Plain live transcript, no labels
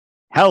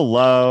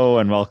Hello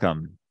and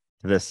welcome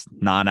to this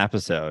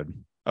non-episode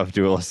of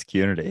Dualistic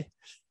Unity.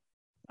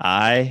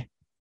 I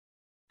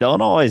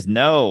don't always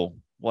know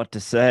what to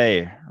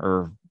say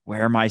or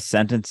where my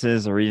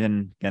sentences are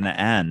even going to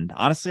end.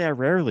 Honestly, I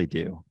rarely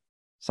do.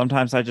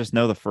 Sometimes I just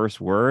know the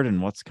first word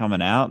and what's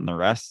coming out, and the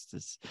rest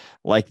is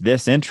like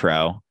this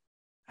intro.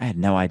 I had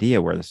no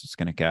idea where this was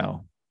going to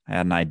go. I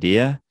had an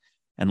idea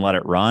and let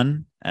it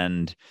run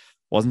and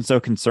wasn't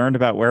so concerned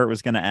about where it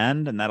was going to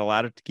end, and that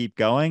allowed it to keep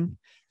going.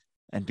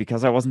 And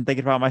because I wasn't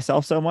thinking about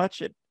myself so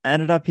much, it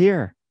ended up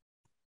here.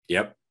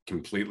 Yep.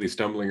 Completely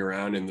stumbling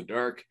around in the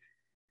dark,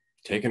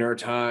 taking our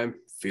time,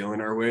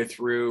 feeling our way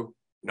through,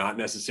 not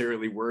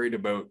necessarily worried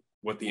about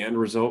what the end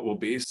result will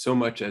be so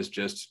much as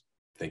just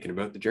thinking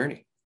about the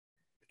journey,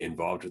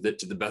 involved with it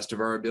to the best of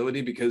our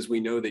ability, because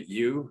we know that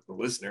you, the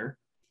listener,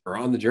 are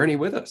on the journey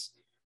with us.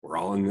 We're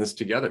all in this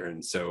together.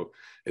 And so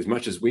as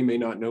much as we may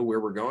not know where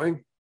we're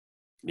going,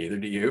 neither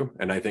do you.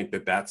 And I think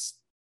that that's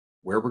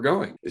where we're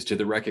going, is to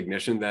the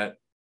recognition that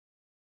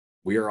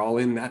we are all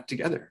in that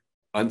together.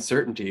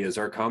 Uncertainty is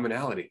our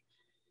commonality.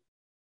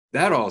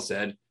 That all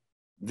said,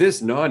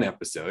 this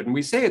non-episode, and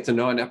we say it's a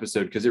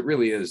non-episode because it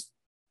really is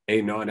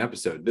a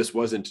non-episode. This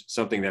wasn't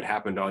something that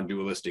happened on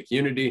Dualistic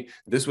Unity.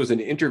 This was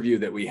an interview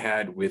that we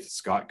had with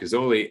Scott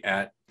Gazzoli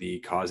at the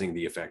Causing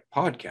the Effect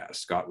podcast.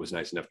 Scott was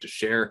nice enough to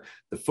share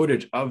the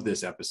footage of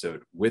this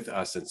episode with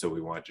us, and so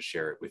we wanted to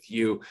share it with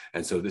you.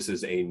 And so this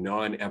is a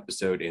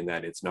non-episode in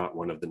that it's not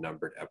one of the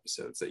numbered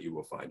episodes that you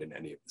will find in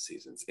any of the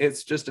seasons.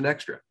 It's just an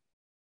extra.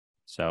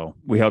 So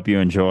we hope you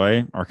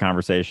enjoy our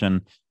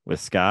conversation with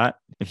Scott.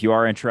 If you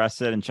are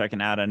interested in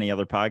checking out any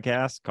other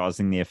podcasts,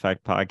 Causing the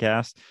Effect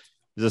podcast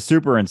is a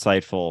super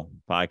insightful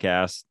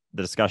podcast.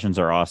 The discussions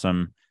are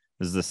awesome.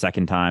 This is the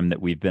second time that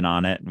we've been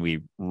on it, and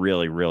we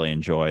really, really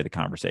enjoy the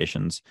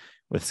conversations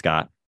with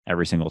Scott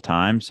every single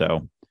time.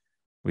 So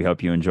we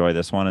hope you enjoy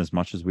this one as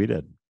much as we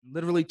did.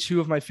 Literally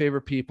two of my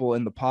favorite people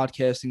in the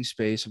podcasting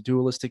space of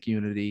Dualistic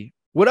Unity.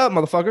 What up,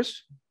 motherfuckers?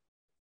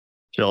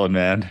 Chilling,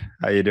 man.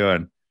 How you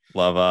doing?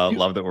 Love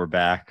that we're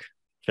back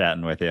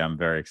chatting with you. I'm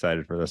very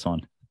excited for this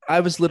one. I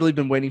was literally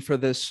been waiting for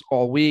this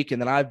all week,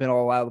 and then I've been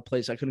all out of the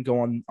place. I couldn't go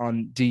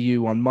on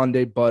DU on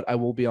Monday, but I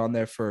will be on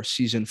there for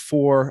season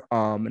 4.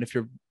 And if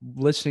you're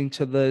listening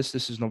to this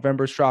is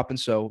November's dropping.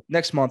 So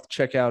next month,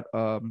 check out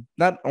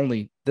not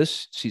only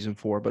this season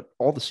 4, but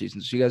all the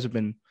seasons. You guys have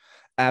been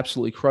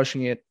absolutely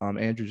crushing it.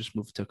 Andrew just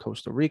moved to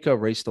Costa Rica.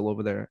 Ray's still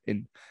over there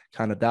in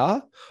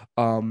Canada.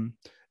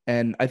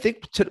 And I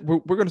think we're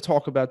going to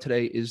talk about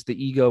today is the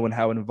ego and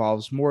how it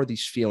involves more of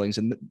these feelings.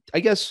 And I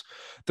guess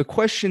the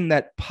question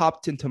that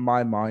popped into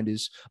my mind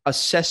is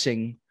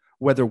assessing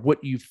whether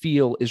what you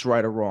feel is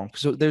right or wrong.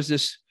 So there's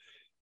this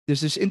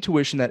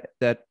intuition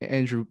that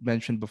Andrew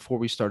mentioned before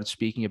we started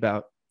speaking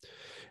about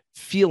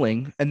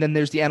feeling. And then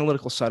there's the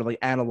analytical side of like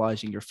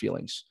analyzing your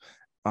feelings.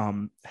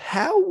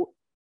 How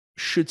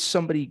should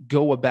somebody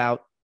go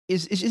about,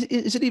 is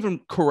it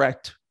even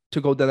correct to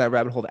go down that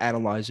rabbit hole of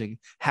analyzing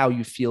how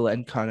you feel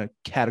and kind of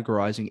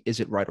categorizing, is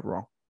it right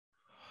or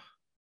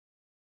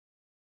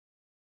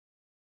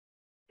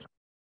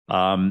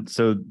wrong?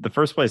 So the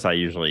first place I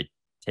usually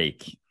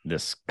take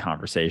this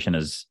conversation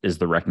is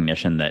the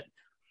recognition that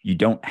you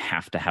don't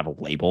have to have a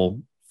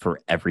label for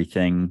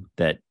everything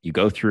that you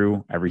go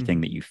through,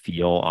 everything that you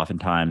feel.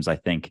 Oftentimes, I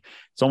think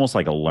it's almost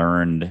like a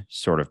learned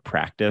sort of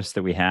practice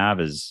that we have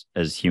as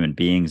human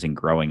beings and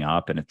growing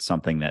up. And it's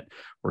something that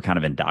we're kind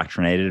of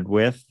indoctrinated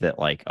with, that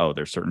like, oh,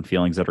 there's certain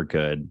feelings that are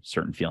good,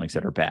 certain feelings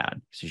that are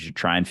bad. So you should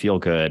try and feel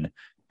good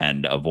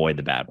and avoid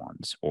the bad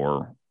ones,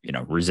 or,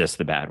 resist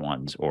the bad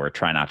ones, or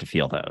try not to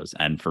feel those.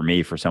 And for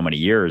me, for so many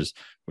years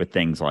with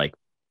things like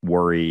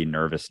worry,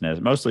 nervousness,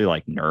 mostly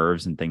like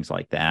nerves and things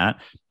like that,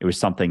 it was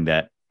something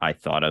that I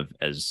thought of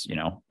as,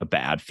 a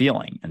bad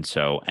feeling. And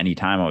so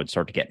anytime I would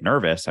start to get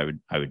nervous, I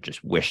would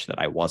just wish that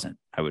I wasn't.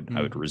 I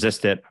would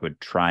resist it. I would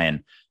try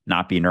and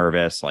not be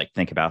nervous, like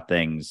think about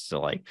things.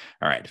 So like,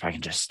 all right, if I can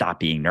just stop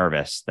being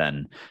nervous,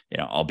 then,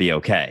 I'll be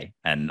okay.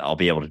 And I'll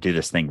be able to do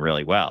this thing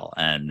really well.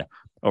 And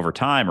over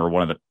time, or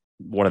one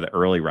of the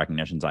early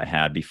recognitions I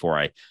had before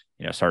I,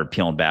 started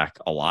peeling back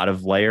a lot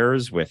of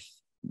layers with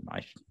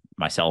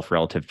myself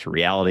relative to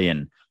reality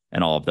and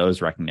all of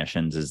those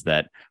recognitions, is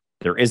that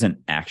there isn't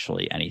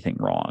actually anything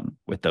wrong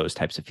with those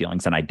types of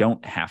feelings. And I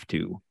don't have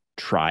to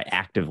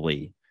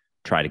actively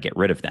try to get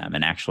rid of them.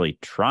 And actually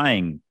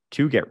trying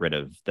to get rid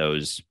of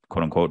those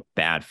quote unquote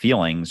bad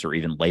feelings, or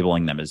even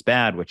labeling them as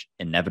bad, which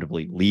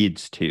inevitably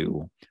leads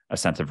to a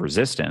sense of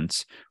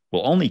resistance,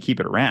 will only keep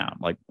it around.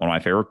 Like one of my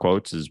favorite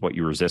quotes is, "What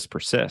you resist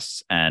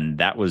persists." And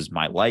that was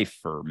my life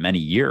for many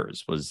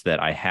years, was that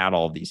I had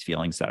all these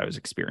feelings that I was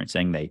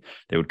experiencing. They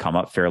would come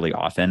up fairly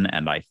often,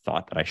 and I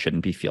thought that I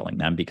shouldn't be feeling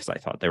them because I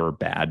thought they were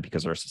bad,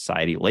 because our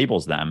society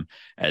labels them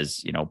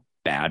as,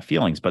 bad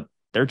feelings, but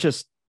they're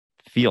just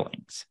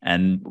feelings.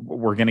 And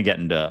we're going to get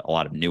into a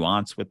lot of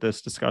nuance with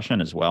this discussion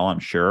as well, I'm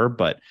sure.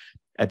 But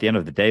at the end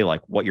of the day,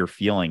 like, what you're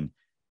feeling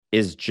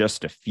is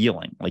just a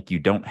feeling. Like, you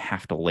don't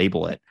have to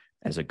label it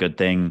as a good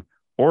thing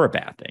or a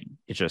bad thing.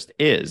 It just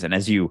is. And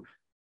as you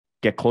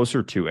get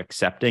closer to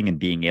accepting and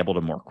being able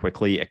to more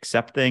quickly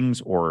accept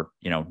things, or,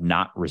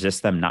 not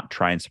resist them, not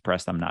try and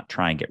suppress them, not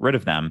try and get rid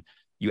of them,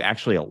 you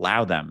actually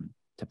allow them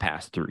to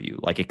pass through you.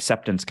 Like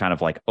acceptance kind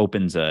of like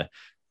opens a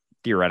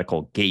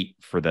theoretical gate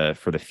for the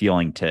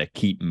feeling to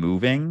keep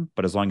moving.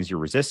 But as long as you're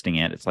resisting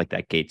it, it's like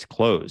that gate's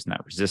closed, and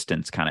that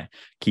resistance kind of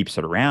keeps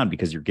it around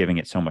because you're giving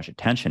it so much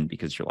attention,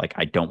 because you're like,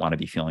 I don't want to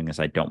be feeling this.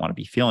 I don't want to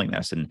be feeling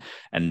this.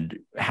 And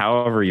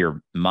however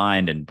your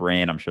mind and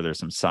brain, I'm sure there's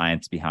some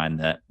science behind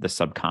the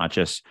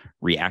subconscious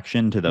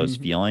reaction to those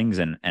feelings,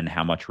 and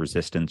how much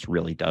resistance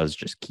really does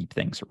just keep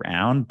things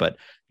around. But,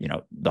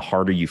 the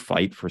harder you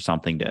fight for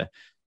something to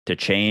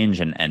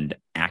change and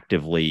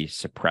actively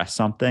suppress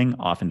something,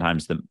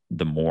 oftentimes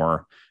the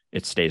more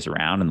it stays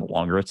around and the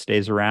longer it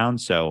stays around.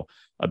 So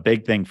a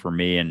big thing for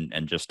me,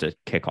 and just to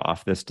kick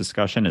off this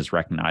discussion, is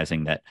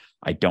recognizing that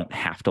I don't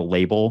have to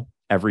label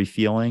every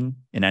feeling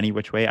in any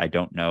which way. I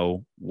don't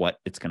know what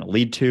it's going to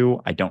lead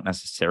to. I don't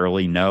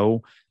necessarily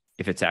know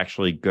if it's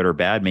actually good or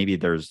bad. Maybe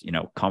there's,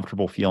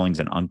 comfortable feelings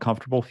and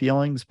uncomfortable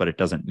feelings, but it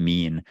doesn't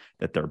mean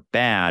that they're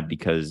bad,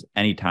 because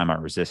anytime I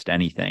resist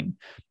anything,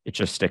 it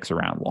just sticks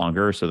around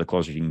longer. So the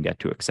closer you can get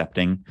to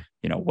accepting,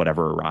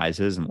 whatever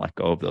arises, and let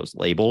go of those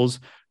labels,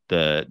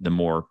 the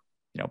more,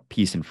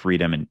 peace and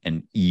freedom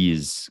and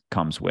ease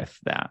comes with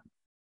that.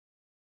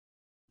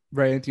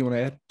 Ray, anything you want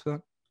to add to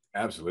that?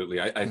 Absolutely.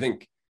 I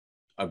think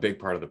a big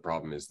part of the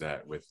problem is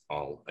that with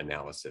all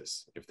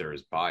analysis, if there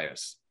is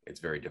bias, it's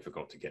very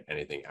difficult to get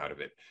anything out of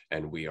it.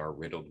 And we are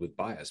riddled with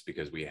bias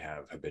because we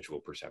have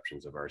habitual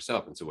perceptions of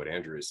ourselves. And so what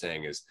Andrew is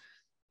saying is,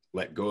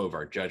 let go of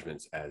our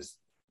judgments as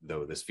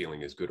though this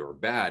feeling is good or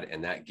bad.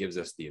 And that gives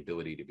us the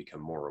ability to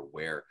become more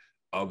aware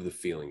of the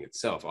feeling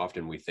itself.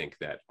 Often we think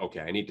that, okay,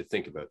 I need to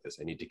think about this.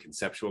 I need to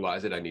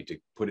conceptualize it. I need to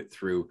put it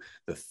through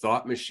the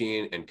thought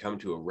machine and come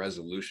to a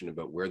resolution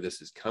about where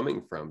this is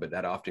coming from. But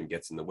that often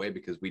gets in the way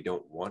because we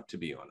don't want to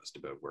be honest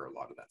about where a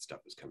lot of that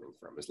stuff is coming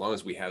from. As long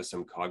as we have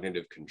some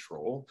cognitive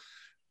control,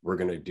 we're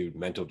going to do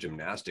mental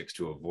gymnastics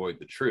to avoid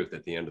the truth.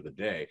 At the end of the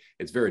day,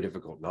 it's very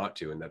difficult not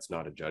to, and that's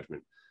not a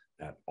judgment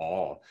at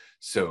all.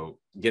 So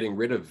getting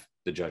rid of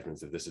the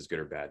judgments of this is good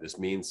or bad, this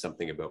means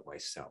something about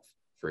myself,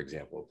 for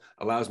example,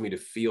 allows me to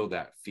feel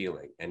that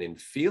feeling. And in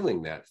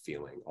feeling that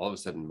feeling, all of a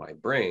sudden my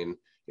brain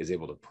is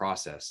able to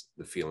process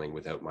the feeling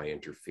without my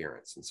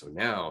interference. And so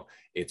now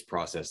it's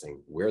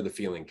processing where the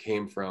feeling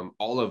came from,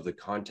 all of the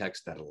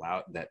context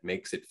that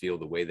makes it feel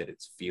the way that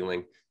it's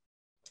feeling.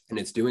 And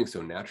it's doing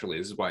so naturally.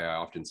 This is why I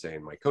often say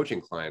in my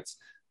coaching clients,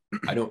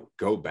 I don't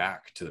go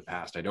back to the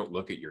past. I don't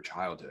look at your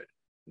childhood.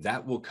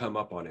 That will come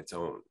up on its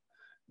own.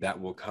 That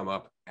will come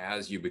up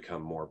as you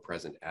become more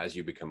present, as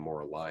you become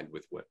more aligned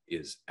with what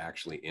is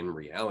actually in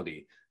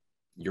reality.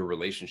 Your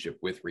relationship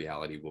with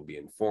reality will be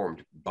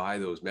informed by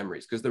those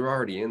memories because they're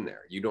already in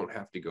there. You don't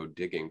have to go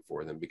digging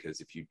for them,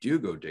 because if you do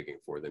go digging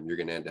for them, you're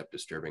going to end up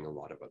disturbing a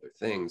lot of other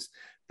things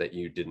that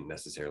you didn't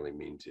necessarily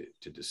mean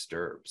to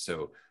disturb.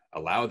 So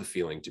allow the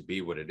feeling to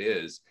be what it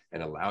is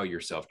and allow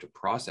yourself to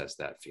process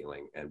that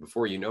feeling. And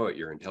before you know it,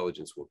 your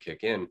intelligence will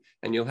kick in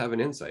and you'll have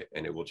an insight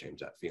and it will change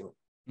that feeling.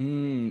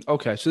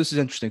 Okay, so this is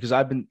interesting because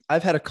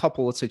I've had a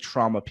couple, let's say,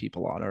 trauma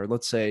people on, or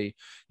let's say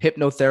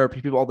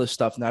hypnotherapy people, all this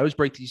stuff. And I always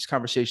break these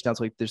conversations down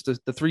to like there's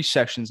the three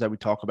sections that we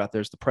talk about.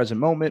 There's the present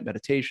moment,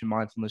 meditation,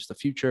 mindfulness, the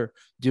future,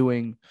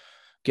 doing,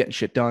 getting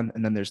shit done,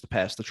 and then there's the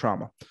past, the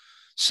trauma.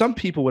 Some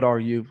people would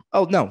argue,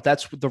 oh no,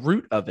 that's the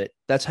root of it.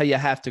 That's how you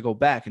have to go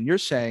back. And you're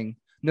saying,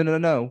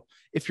 no.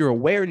 If you're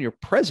aware and you're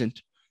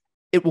present,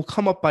 it will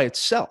come up by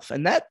itself.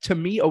 And that to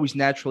me always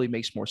naturally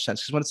makes more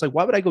sense, because when it's like,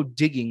 why would I go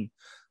digging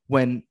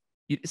when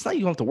it's not,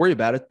 you don't have to worry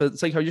about it, but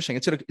it's like how you're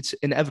saying, it's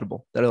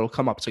inevitable that it'll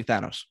come up. It's like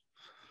Thanos.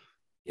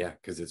 Yeah,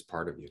 because it's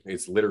part of you.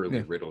 It's literally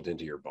riddled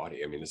into your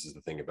body. I mean, this is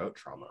the thing about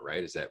trauma,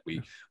 right? Is that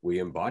we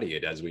embody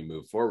it as we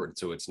move forward.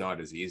 So it's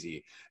not as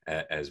easy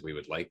as we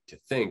would like to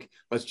think.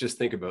 Let's just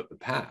think about the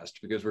past,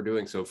 because we're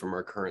doing so from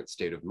our current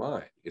state of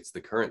mind. It's the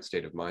current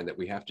state of mind that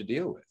we have to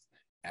deal with.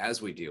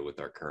 As we deal with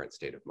our current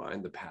state of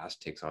mind, the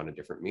past takes on a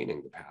different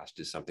meaning. The past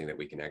is something that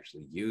we can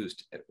actually use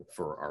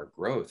for our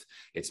growth.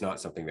 It's not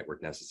something that we're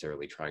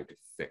necessarily trying to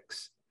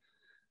fix,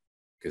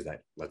 because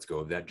that lets go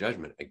of that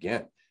judgment.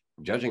 Again,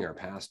 judging our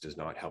past does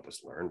not help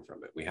us learn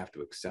from it. We have to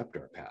accept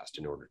our past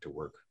in order to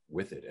work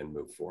with it and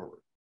move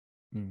forward.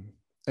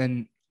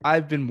 And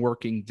I've been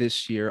working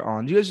this year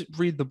on, do you guys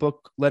read the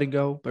book Letting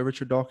Go by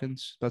Richard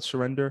Dawkins about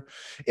surrender?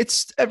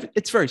 It's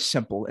very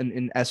simple. And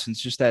in essence,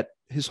 just that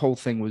his whole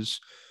thing was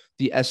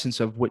the essence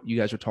of what you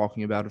guys are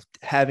talking about, of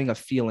having a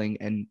feeling,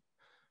 and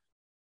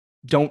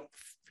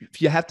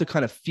you have to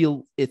kind of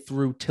feel it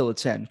through till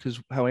its end.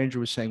 Because how Andrew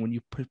was saying,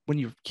 when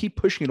you keep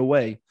pushing it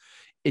away,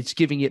 it's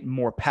giving it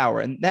more power.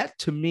 And that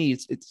to me,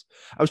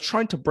 I was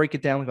trying to break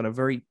it down like on a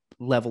very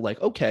level, like,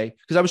 okay,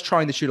 because I was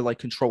trying this year to like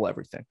control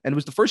everything. And it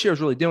was the first year I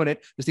was really doing it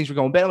because things were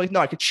going bad. I'm like, no,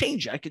 I could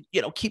change it. I could,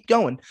 keep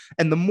going.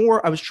 And the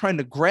more I was trying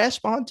to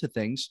grasp onto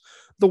things,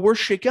 the worse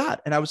shit got.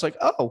 And I was like,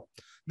 oh,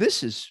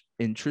 this is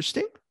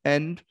interesting.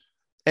 And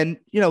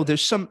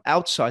there's some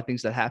outside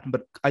things that happen,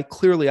 but I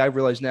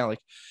realize now,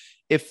 like,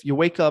 if you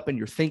wake up and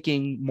you're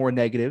thinking more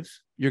negative,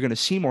 you're going to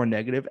see more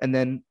negative, and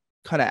then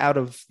kind of out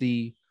of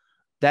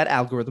that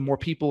algorithm, more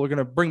people are going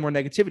to bring more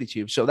negativity to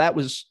you. So that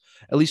was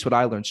at least what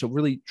I learned. So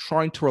really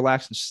trying to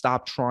relax and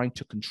stop trying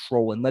to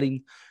control and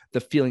letting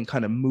the feeling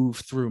kind of move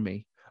through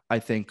me, I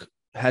think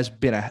has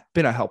been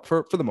a help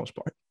for the most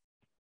part.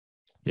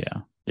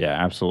 Yeah. Yeah,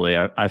 absolutely.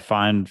 I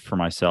find for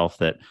myself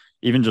that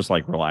even just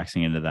like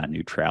relaxing into that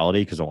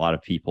neutrality, because a lot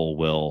of people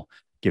will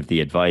give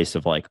the advice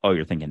of like, oh,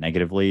 you're thinking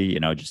negatively,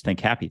 just think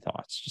happy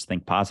thoughts, just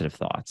think positive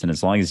thoughts. And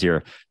as long as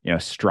you're,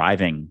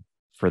 striving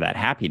for that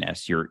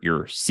happiness,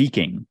 you're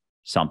seeking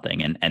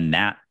something. And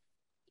that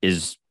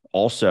is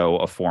also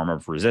a form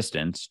of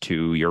resistance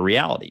to your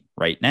reality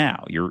right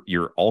now.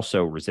 You're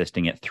also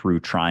resisting it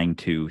through trying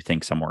to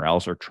think somewhere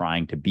else or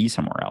trying to be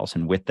somewhere else.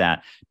 And with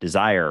that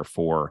desire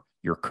for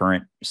your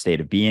current state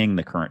of being,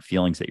 the current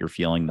feelings that you're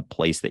feeling, the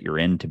place that you're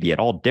in to be at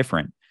all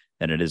different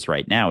than it is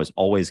right now is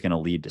always going to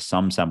lead to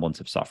some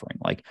semblance of suffering,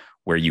 like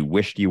where you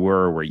wished you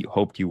were, where you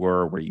hoped you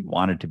were, where you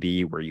wanted to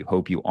be, where you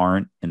hope you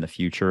aren't in the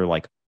future.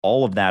 Like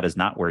all of that is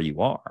not where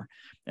you are.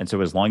 And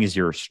so as long as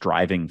you're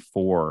striving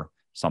for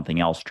something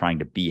else, trying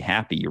to be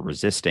happy, you're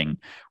resisting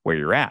where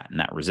you're at.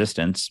 And that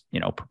resistance,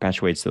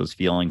 perpetuates those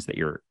feelings that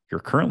you're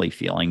currently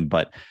feeling.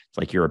 But it's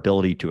like your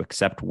ability to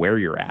accept where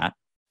you're at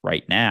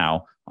right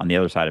now. On the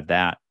other side of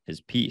that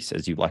is peace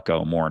as you let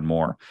go more and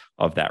more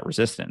of that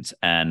resistance.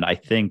 And I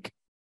think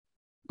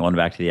going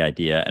back to the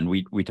idea, and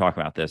we talk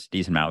about this a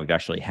decent amount, we've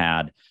actually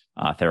had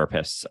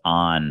therapists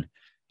on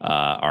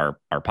our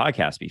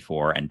podcast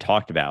before and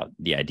talked about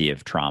the idea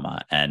of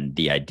trauma and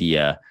the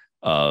idea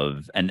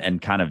of,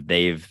 and kind of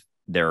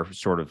they're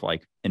sort of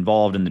like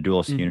involved in the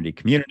dualist unity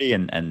community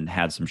and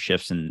had some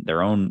shifts in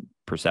their own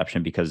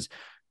perception, because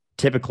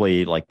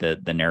typically like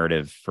the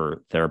narrative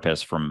for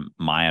therapists, from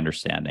my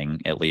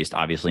understanding, at least,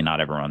 obviously not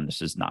everyone,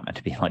 this is not meant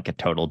to be like a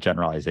total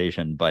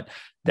generalization, but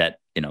that,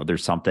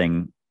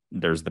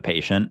 there's the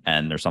patient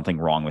and there's something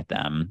wrong with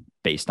them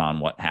based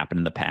on what happened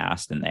in the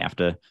past and they have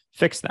to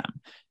fix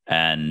them.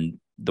 And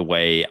the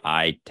way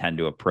I tend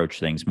to approach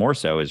things more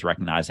so is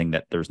recognizing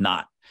that there's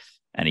not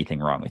anything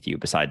wrong with you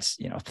besides,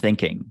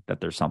 thinking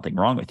that there's something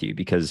wrong with you,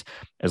 because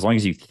as long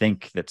as you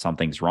think that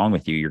something's wrong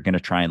with you, you're going to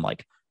try and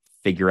like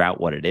figure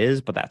out what it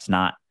is, but that's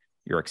not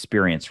your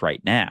experience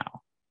right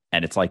now.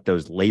 And it's like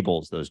those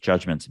labels, those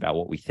judgments about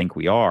what we think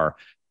we are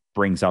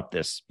brings up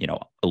this,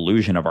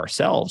 illusion of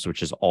ourselves,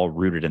 which is all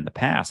rooted in the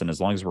past. And as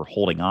long as we're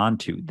holding on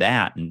to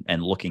that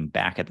and looking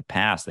back at the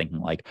past, thinking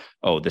like,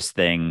 oh, this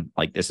thing,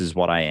 like this is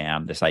what I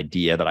am, this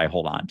idea that I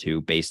hold on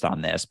to based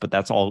on this, but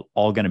that's all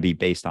going to be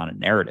based on a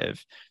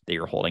narrative that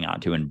you're holding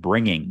on to and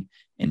bringing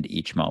into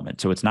each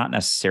moment. So it's not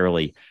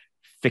necessarily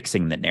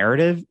fixing the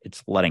narrative,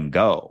 it's letting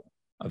go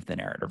of the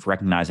narrative,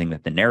 recognizing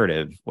that the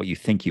narrative, what you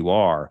think you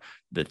are,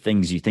 the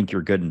things you think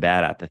you're good and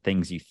bad at, the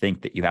things you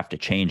think that you have to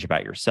change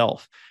about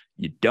yourself,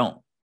 you don't.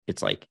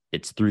 It's like,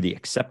 it's through the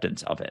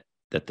acceptance of it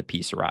that the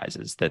peace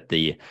arises, that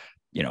the,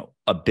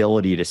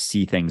 ability to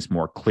see things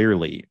more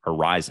clearly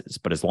arises.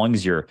 But as long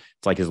as you're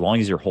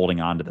holding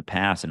on to the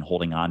past and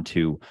holding on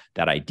to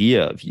that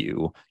idea of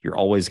you're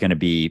always going to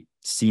be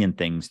seeing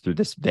things through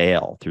this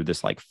veil, through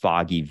this like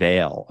foggy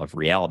veil of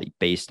reality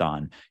based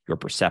on your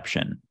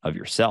perception of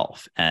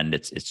yourself. And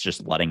it's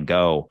just letting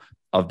go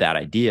of that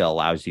idea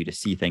allows you to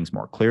see things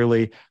more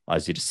clearly,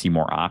 allows you to see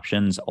more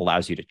options,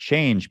 allows you to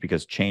change,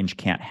 because change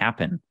can't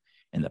happen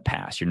in the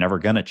past. You're never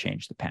going to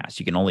change the past.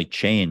 You can only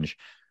change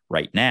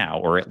right now,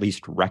 or at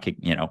least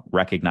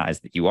recognize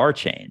that you are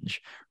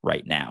change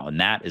right now. And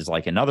that is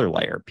like another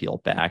layer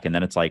peeled back. And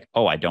then it's like,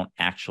 oh, I don't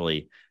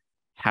actually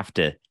have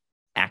to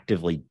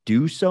actively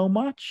do so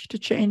much to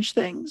change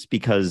things,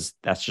 because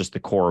that's just the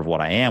core of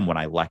what I am when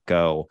I let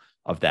go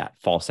of that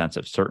false sense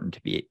of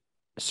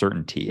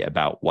certainty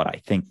about what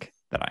I think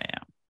that I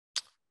am.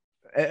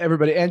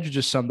 Everybody, Andrew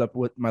just summed up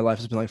what my life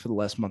has been like for the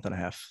last month and a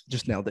half.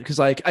 Just nailed it. Cause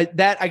like I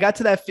got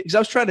to that because I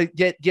was trying to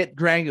get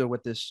granular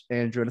with this,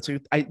 Andrew. And it's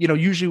like,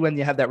 usually when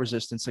you have that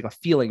resistance, like a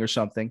feeling or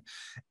something,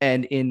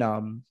 and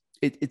in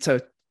it's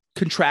a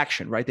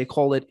contraction, right? They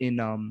call it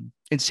in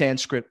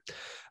Sanskrit,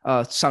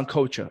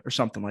 sankocha or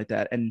something like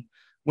that. And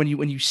when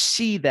you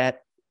see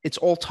that it's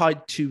all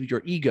tied to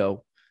your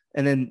ego,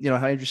 and then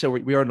how Andrew said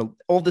we are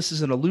all this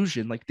is an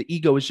illusion. Like the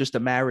ego is just a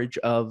marriage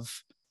of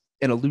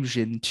an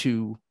illusion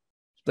to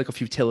like a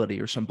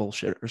futility or some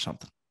bullshit or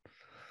something.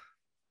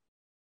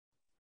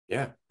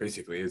 Yeah,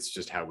 basically it's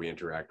just how we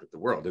interact with the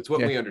world. It's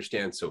what we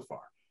understand so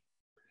far.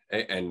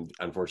 And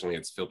unfortunately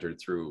it's filtered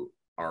through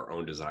our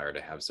own desire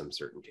to have some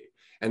certainty.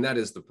 And that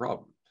is the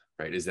problem,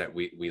 right? Is that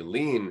we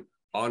lean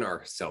on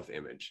our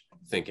self-image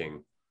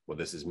thinking, well,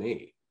 this is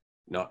me,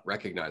 not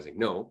recognizing,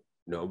 no,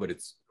 but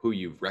it's who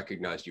you've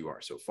recognized you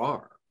are so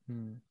far.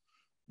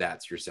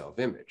 That's your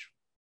self-image.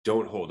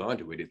 Don't hold on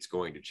to it. It's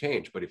going to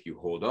change. But if you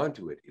hold on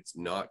to it, it's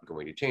not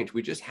going to change.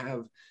 We just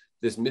have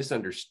this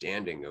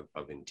misunderstanding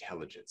of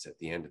intelligence at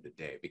the end of the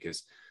day,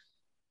 because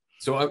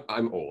so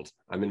I'm old.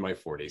 I'm in my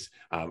 40s.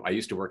 I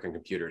used to work on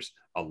computers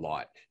a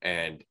lot.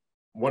 And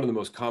one of the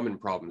most common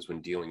problems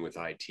when dealing with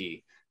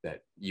IT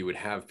that you would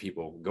have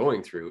people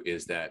going through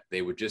is that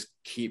they would just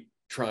keep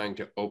trying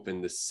to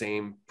open the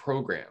same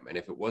program. And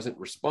if it wasn't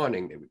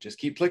responding, they would just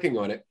keep clicking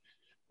on it.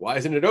 Why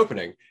isn't it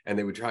opening? And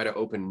they would try to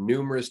open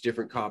numerous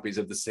different copies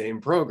of the same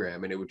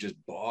program, and it would just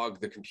bog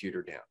the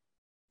computer down.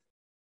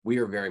 We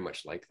are very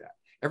much like that.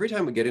 Every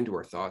time we get into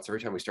our thoughts, every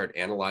time we start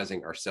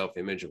analyzing our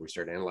self-image, or we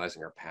start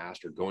analyzing our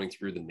past, or going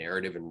through the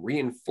narrative and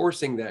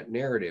reinforcing that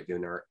narrative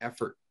in our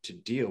effort to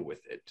deal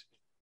with it,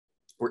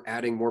 we're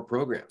adding more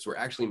programs. We're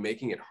actually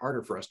making it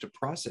harder for us to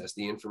process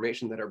the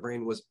information that our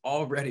brain was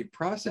already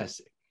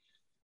processing.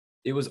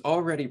 It was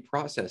already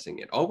processing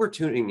it. All we're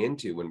tuning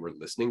into when we're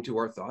listening to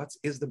our thoughts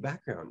is the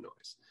background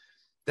noise.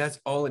 That's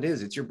all it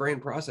is. It's your brain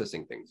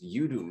processing things.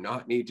 You do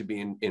not need to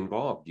be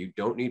involved. You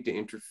don't need to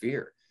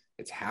interfere.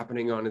 It's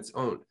happening on its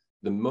own.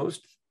 The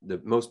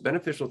most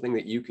beneficial thing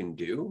that you can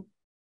do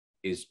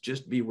is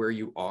just be where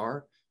you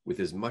are with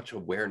as much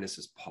awareness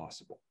as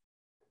possible.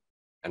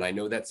 And I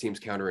know that seems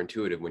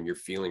counterintuitive when you're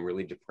feeling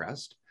really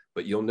depressed,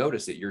 but you'll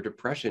notice that your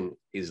depression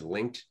is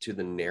linked to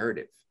the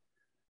narrative.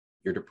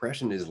 Your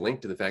depression is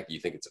linked to the fact that you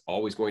think it's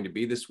always going to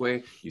be this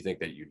way. You think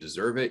that you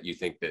deserve it. You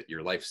think that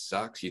your life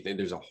sucks. You think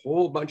there's a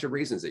whole bunch of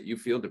reasons that you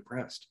feel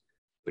depressed.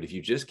 But if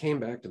you just came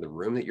back to the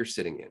room that you're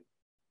sitting in,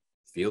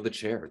 feel the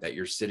chair that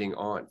you're sitting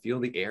on, feel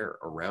the air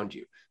around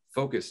you,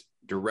 focus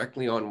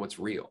directly on what's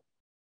real.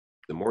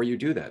 The more you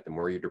do that, the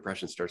more your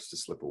depression starts to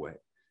slip away.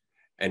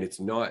 And it's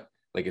not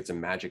like it's a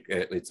magic,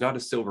 it's not a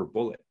silver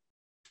bullet,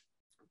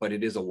 but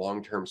it is a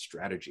long-term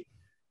strategy.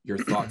 Your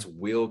thoughts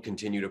will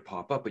continue to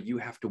pop up, but you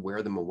have to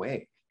wear them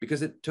away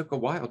because it took a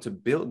while to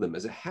build them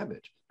as a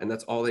habit. And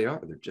that's all they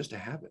are. They're just a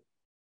habit.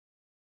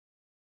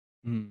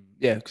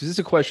 Yeah, because it's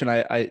a question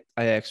I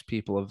ask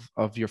people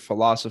of your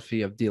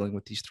philosophy of dealing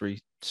with these three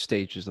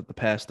stages of the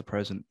past, the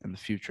present, and the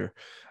future.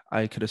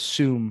 I could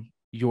assume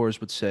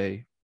yours would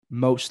say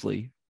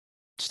mostly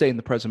stay in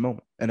the present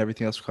moment and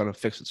everything else will kind of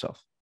fix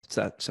itself. It's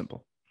that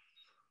simple.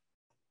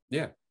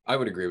 Yeah, I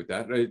would agree with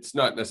that. It's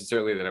not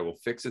necessarily that it will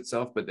fix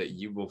itself, but that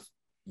you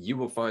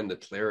will find the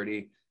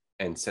clarity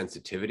and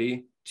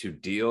sensitivity to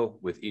deal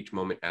with each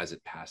moment as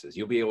it passes.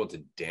 You'll be able to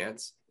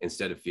dance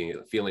instead of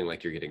feeling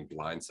like you're getting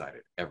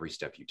blindsided every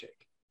step you take.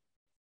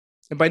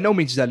 And by no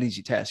means is that an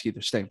easy task,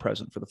 either staying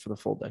present for the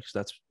full day, because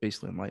that's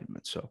basically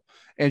enlightenment. So,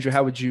 Andrew,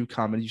 how would you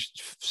comment?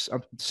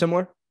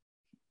 Similar?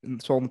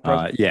 It's all in the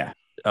present? Yeah.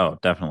 Oh,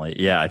 definitely.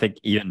 Yeah. I think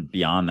even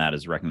beyond that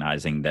is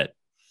recognizing that,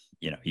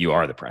 you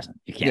are the present.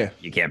 You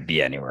can't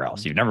be anywhere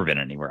else. You've never been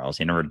anywhere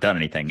else. You've never done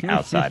anything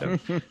outside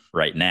of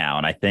right now.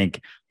 And I think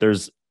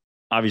there's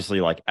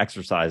obviously like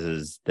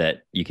exercises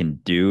that you can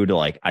do to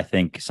I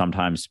think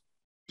sometimes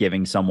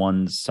giving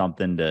someone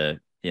something to,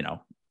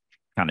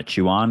 kind of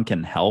chew on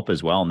can help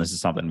as well. And this is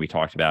something we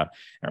talked about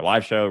in our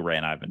live show. Ray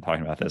and I have been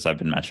talking about this. I've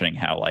been mentioning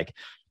how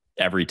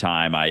every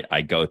time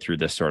I go through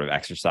this sort of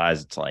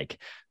exercise, it's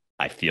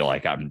I feel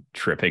like I'm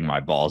tripping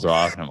my balls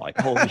off. And I'm like,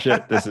 holy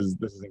shit, this is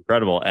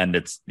incredible. And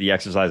it's the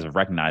exercise of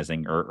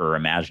recognizing or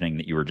imagining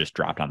that you were just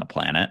dropped on the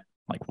planet,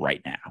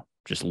 right now,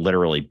 just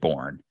literally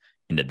born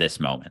into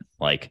this moment.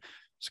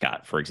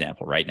 Scott, for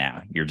example, right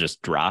now, you're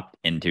just dropped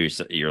into,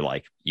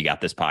 you got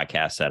this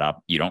podcast set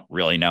up. You don't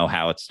really know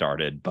how it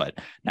started, but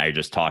now you're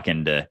just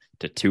talking to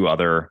two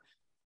other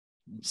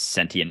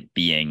sentient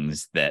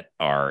beings that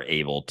are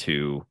able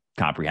to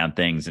comprehend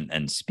things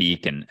and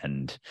speak and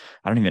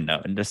I don't even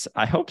know. And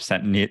I hope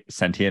sentient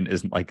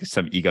isn't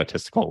some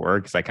egotistical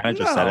word, because I kind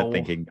of just said it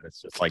thinking that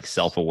it's just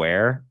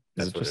self-aware.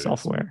 Is it just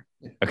self-aware?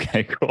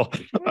 Okay, cool.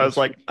 I was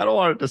I don't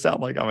want it to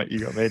sound like I'm an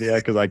egomaniac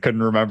because I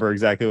couldn't remember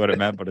exactly what it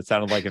meant, but it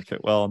sounded like it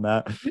fit well in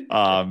that.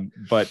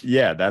 But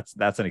yeah,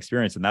 that's an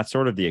experience. And that's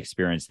sort of the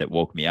experience that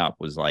woke me up,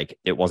 was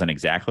it wasn't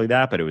exactly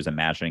that, but it was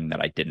imagining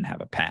that I didn't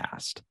have a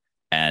past.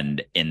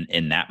 And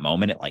in that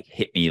moment, it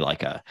hit me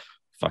like a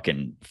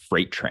fucking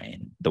freight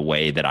train, the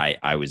way that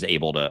I was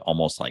able to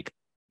almost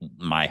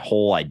my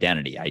whole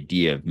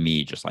idea of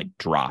me just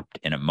dropped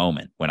in a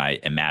moment when I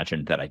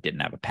imagined that I didn't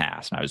have a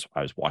past. And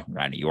I was walking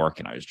around New York,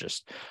 and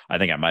I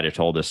think I might have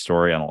told this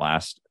story on the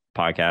last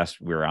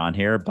podcast we were on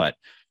here, but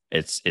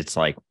it's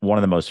one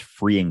of the most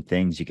freeing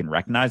things you can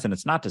recognize. And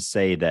it's not to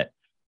say that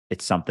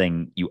it's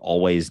something you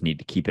always need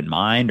to keep in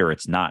mind, or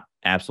it's not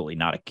absolutely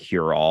not a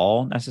cure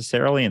all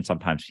necessarily. And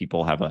sometimes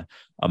people have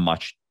a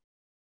much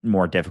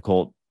more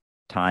difficult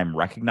time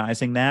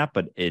recognizing that,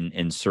 but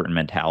in certain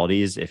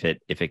mentalities, if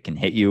it can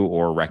hit you,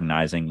 or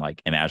recognizing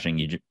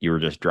imagining you were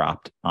just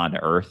dropped onto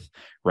Earth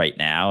right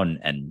now,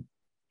 and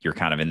you're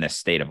kind of in this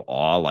state of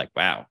awe,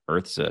 wow,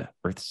 Earth's a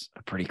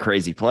pretty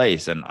crazy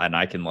place, and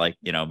I can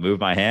move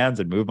my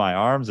hands and move my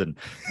arms, and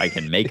I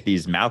can make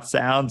these mouth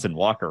sounds and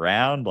walk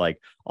around.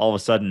 All of a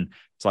sudden,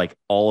 it's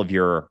all of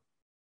your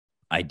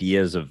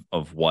ideas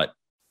of what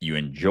you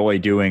enjoy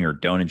doing or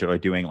don't enjoy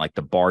doing,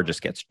 the bar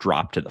just gets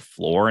dropped to the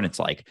floor, and it's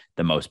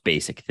the most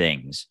basic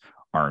things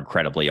are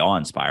incredibly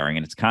awe-inspiring.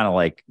 And it's kind of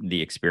like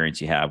the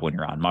experience you have when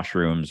you're on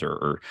mushrooms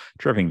or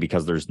tripping,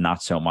 because there's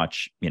not so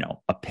much,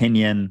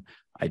 opinion.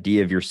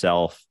 idea of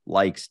yourself,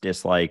 likes,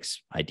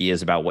 dislikes,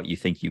 ideas about what you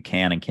think you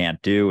can and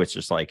can't do. It's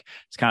just like,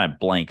 it's kind of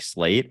blank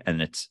slate.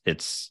 And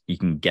it's, you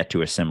can get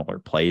to a similar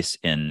place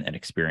in an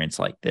experience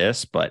like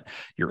this, but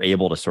you're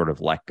able to sort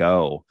of let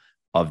go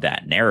of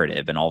that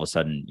narrative. And all of a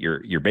sudden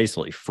you're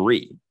basically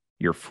free.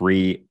 You're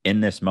free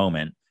in this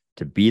moment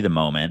to be the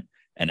moment,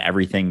 and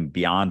everything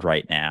beyond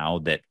right now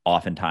that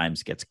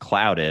oftentimes gets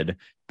clouded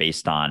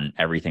based on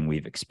everything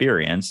we've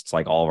experienced. It's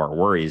like all of our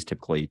worries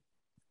typically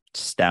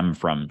stem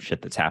from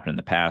shit that's happened in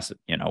the past.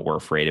 You know, we're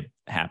afraid of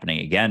happening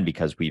again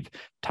because we've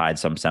tied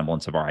some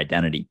semblance of our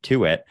identity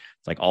to it.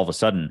 It's like all of a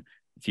sudden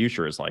the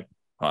future is like,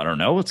 I don't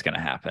know what's going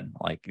to happen.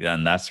 Like,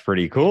 then that's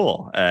pretty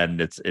cool. And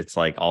it's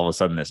like all of a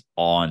sudden this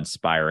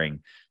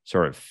awe-inspiring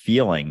sort of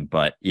feeling.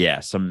 But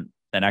yeah, an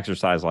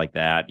exercise like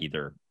that,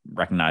 either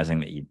recognizing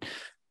that you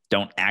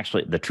don't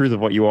actually, the truth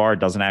of what you are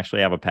doesn't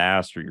actually have a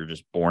past, or you're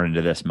just born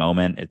into this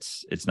moment.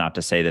 It's not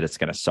to say that it's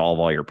going to solve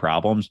all your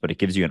problems, but it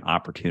gives you an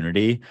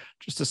opportunity,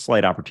 just a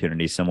slight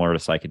opportunity similar to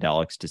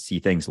psychedelics, to see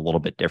things a little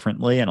bit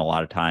differently. And a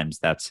lot of times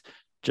that's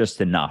just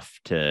enough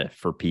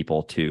for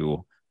people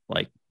to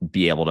like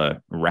be able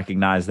to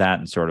recognize that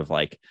and sort of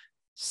like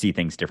see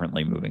things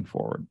differently moving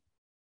forward.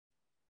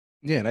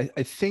 Yeah. And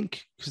I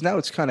think, because now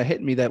it's kind of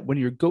hitting me that when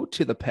you go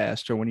to the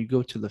past or when you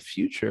go to the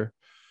future,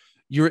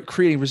 you're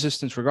creating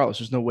resistance regardless.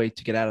 There's no way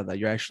to get out of that.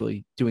 You're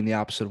actually doing the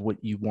opposite of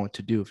what you want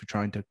to do if you're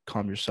trying to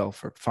calm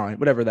yourself or find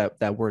whatever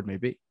that word may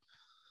be.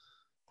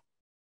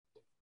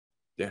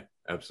 Yeah,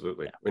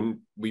 absolutely.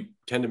 When we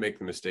tend to make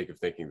the mistake of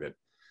thinking that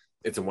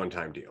it's a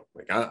one-time deal.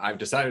 Like I've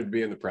decided to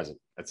be in the present.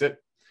 That's it.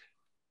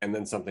 And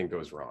then something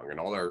goes wrong and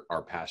all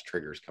our past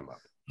triggers come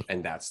up.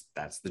 And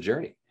that's the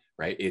journey,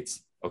 right?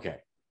 It's okay.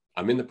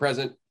 I'm in the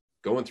present,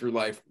 going through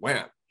life.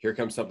 Wham, here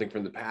comes something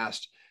from the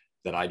past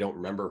that I don't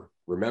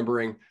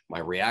remembering my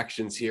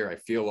reactions here. I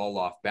feel all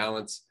off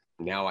balance.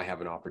 Now I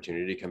have an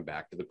opportunity to come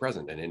back to the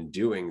present. And in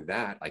doing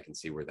that, I can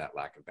see where that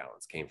lack of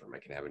balance came from. I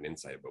can have an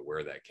insight about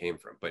where that came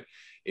from. But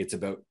it's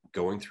about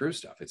going through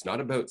stuff. It's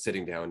not about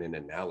sitting down in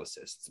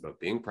analysis. It's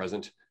about being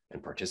present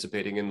and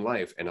participating in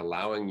life and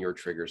allowing your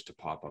triggers to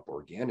pop up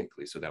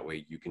organically. So that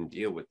way you can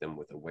deal with them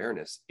with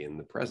awareness in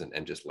the present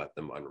and just let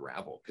them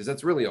unravel. Because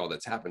that's really all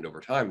that's happened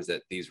over time, is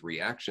that these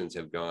reactions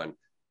have gone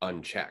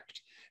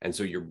unchecked. And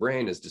so your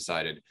brain has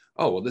decided,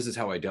 oh, well, this is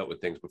how I dealt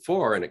with things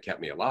before and it kept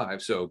me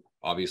alive. So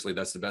obviously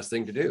that's the best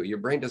thing to do. Your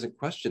brain doesn't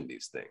question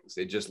these things.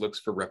 It just looks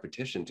for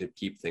repetition to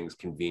keep things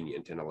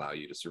convenient and allow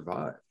you to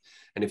survive.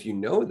 And if you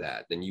know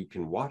that, then you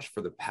can watch for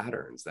the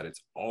patterns that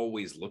it's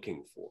always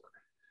looking for.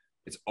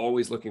 It's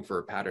always looking for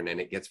a pattern,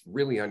 and it gets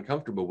really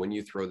uncomfortable when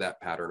you throw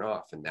that pattern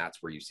off. And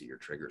that's where you see your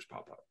triggers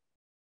pop up.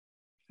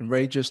 And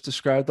Ray just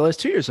described the last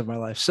 2 years of my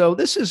life. So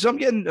I'm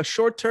getting a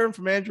short term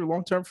from Andrew,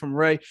 long term from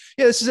Ray.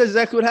 Yeah, this is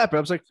exactly what happened.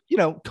 I was like,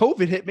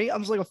 COVID hit me. I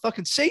was like a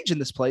fucking sage in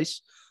this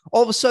place.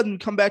 All of a sudden,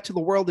 come back to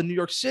the world in New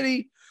York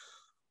City.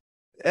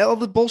 All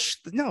the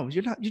bullshit. No,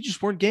 you're not. You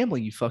just weren't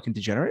gambling, you fucking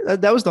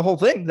degenerate. That was the whole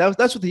thing. That's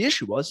what the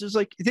issue was. It was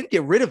like, it didn't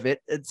get rid of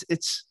it.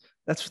 That's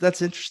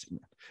interesting.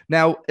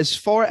 Now, as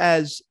far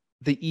as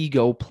the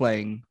ego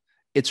playing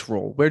its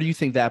role, where do you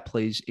think that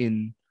plays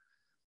in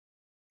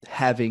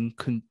having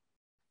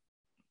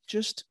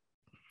just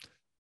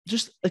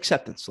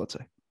acceptance, let's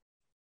say?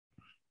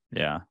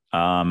 Yeah.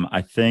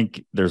 I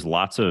think there's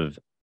lots of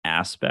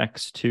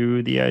aspects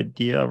to the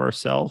idea of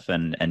ourself,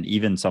 and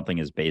even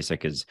something as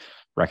basic as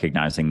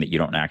recognizing that you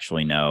don't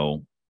actually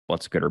know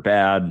what's good or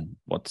bad,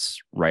 what's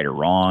right or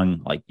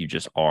wrong. Like, you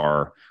just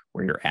are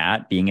where you're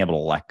at. Being able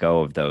to let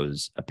go of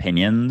those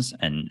opinions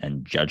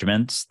and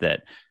judgments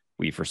that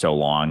we for so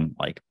long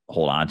like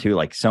hold on to.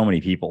 Like, so many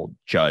people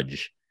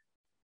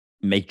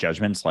make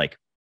judgments like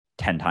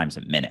 10 times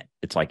a minute.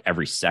 It's like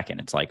every second.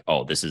 It's like,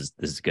 oh, this is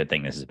a good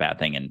thing, this is a bad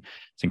thing. And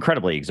it's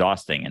incredibly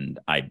exhausting. And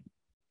I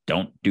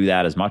don't do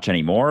that as much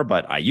anymore,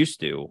 but I used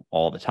to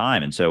all the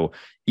time. And so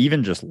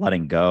even just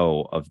letting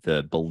go of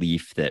the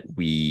belief that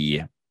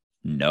we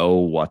know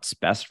what's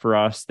best for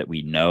us, that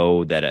we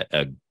know that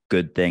a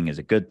good thing is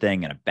a good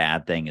thing and a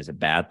bad thing is a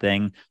bad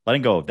thing,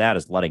 letting go of that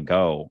is letting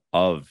go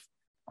of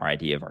our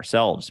idea of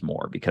ourselves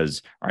more,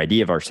 because our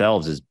idea of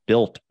ourselves is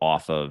built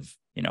off of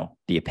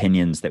the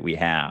opinions that we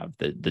have,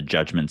 the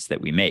judgments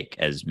that we make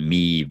as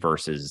me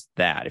versus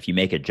that. If you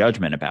make a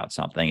judgment about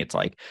something, it's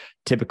like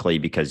typically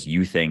because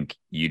you think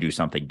you do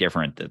something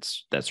different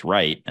that's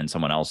right, and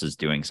someone else is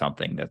doing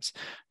something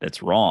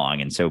that's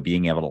wrong. And so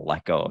being able to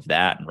let go of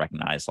that and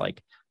recognize,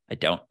 like, I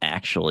don't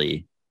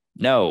actually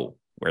know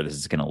where this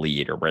is going to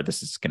lead or where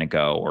this is going to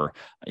go, or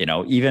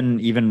even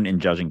in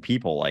judging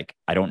people, like,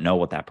 I don't know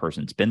what that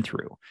person's been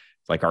through.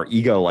 It's like our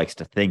ego likes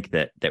to think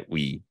that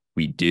we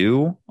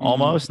do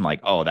almost, and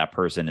like, oh, that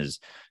person is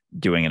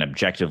doing an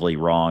objectively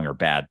wrong or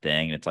bad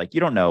thing. And it's like,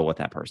 you don't know what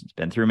that person's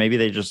been through. Maybe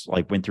they just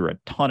like went through a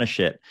ton of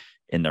shit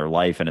in their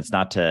life. And it's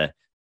not to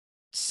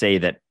say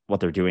that what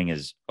they're doing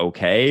is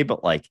okay,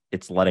 but like,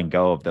 it's letting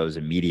go of those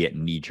immediate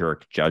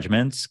knee-jerk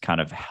judgments kind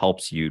of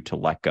helps you to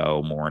let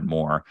go more and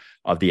more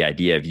of the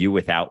idea of you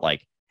without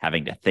like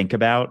having to think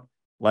about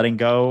letting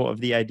go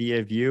of the idea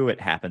of you, it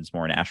happens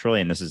more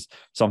naturally. And this is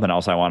something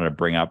else I wanted to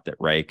bring up that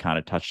Ray kind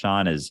of touched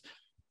on is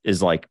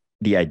like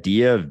the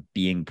idea of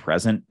being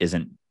present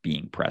isn't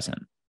being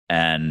present.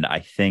 And I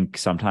think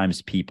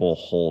sometimes people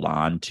hold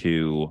on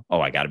to,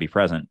 oh, I got to be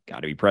present,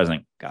 got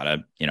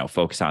to,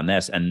 focus on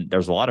this. And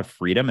there's a lot of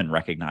freedom in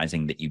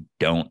recognizing that you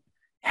don't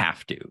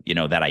have to,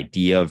 that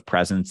idea of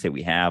presence that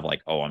we have,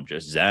 like, oh, I'm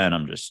just Zen,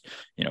 I'm just,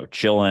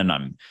 chilling,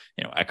 I'm,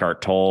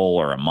 Eckhart Tolle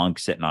or a monk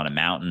sitting on a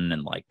mountain,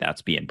 and like,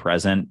 that's being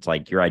present. It's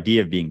like your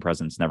idea of being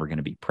present is never going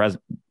to be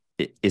present.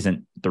 It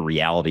isn't the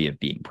reality of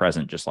being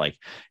present. Just like,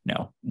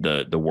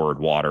 the word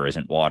water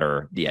isn't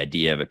water. The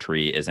idea of a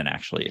tree isn't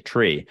actually a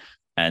tree.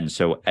 And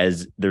so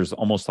as there's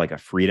almost like a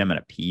freedom and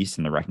a peace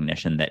in the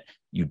recognition that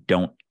you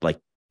don't, like,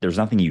 there's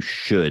nothing you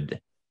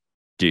should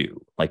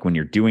do. Like when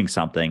you're doing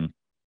something,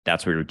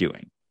 that's what you're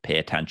doing. Pay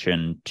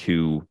attention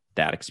to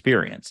that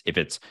experience. If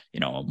it's,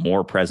 a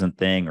more present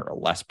thing or a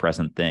less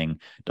present thing,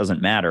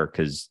 doesn't matter,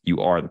 because you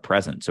are the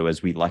present. So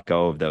as we let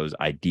go of those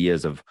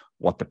ideas of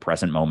what the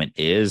present moment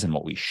is and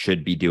what we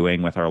should be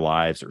doing with our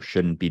lives or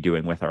shouldn't be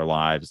doing with our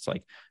lives, it's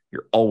like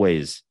you're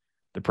always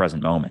the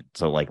present moment.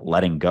 So like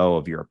letting go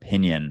of your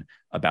opinion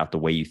about the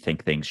way you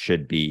think things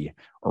should be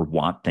or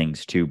want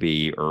things to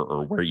be,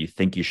 or where you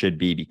think you should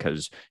be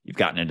because you've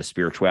gotten into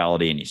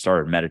spirituality and you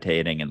started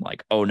meditating and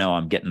like, oh no,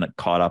 I'm getting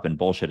caught up in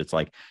bullshit. It's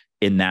like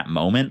in that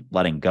moment,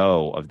 letting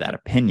go of that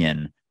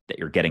opinion that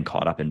you're getting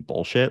caught up in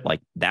bullshit, like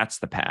that's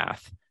the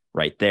path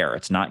right there.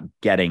 It's not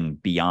getting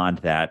beyond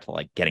that,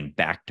 like getting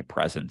back to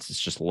presence. It's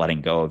just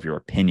letting go of your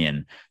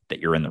opinion that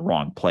you're in the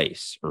wrong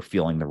place or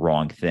feeling the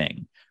wrong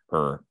thing,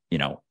 or,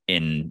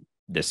 in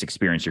this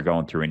experience you're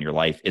going through in your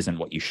life isn't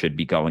what you should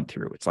be going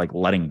through. It's like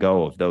letting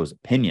go of those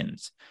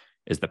opinions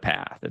is the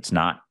path. It's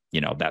not,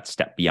 that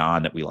step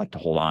beyond that we like to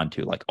hold on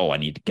to, like, oh, I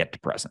need to get to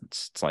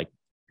presence. It's like,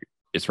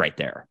 it's right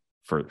there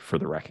for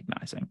the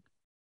recognizing.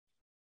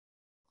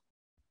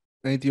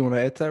 Anything you want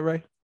to add to that,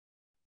 Ray?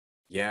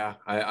 Yeah,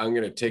 I'm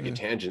going to take a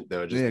tangent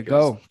though. Just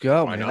go,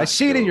 man. I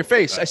see it in your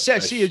face. I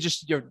see you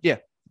just, yeah.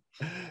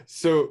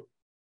 So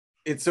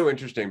it's so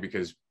interesting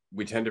because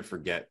we tend to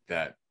forget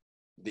that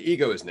the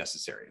ego is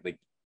necessary. Like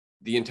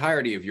the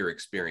entirety of your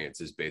experience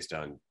is based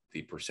on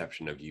the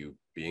perception of you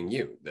being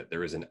you, that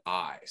there is an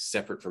I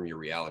separate from your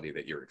reality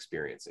that you're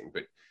experiencing.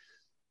 But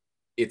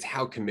it's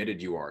how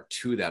committed you are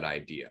to that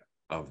idea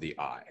of the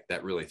I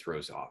that really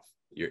throws off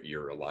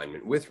your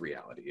alignment with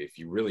reality. If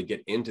you really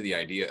get into the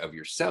idea of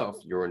yourself,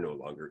 you're no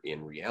longer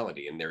in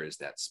reality. And there is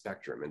that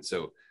spectrum. And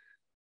so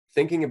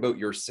thinking about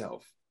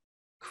yourself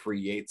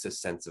creates a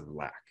sense of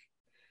lack.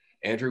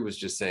 Andrew was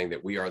just saying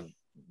that we are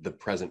the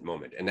present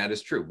moment. And that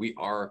is true. We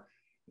are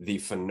the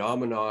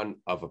phenomenon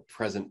of a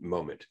present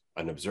moment,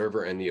 an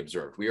observer and the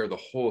observed. We are the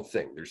whole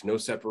thing. There's no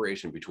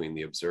separation between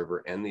the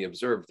observer and the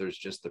observed. There's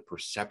just the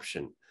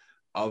perception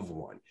of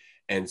one.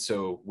 And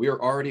so we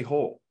are already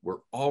whole. We're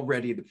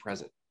already the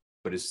present.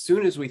 But as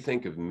soon as we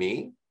think of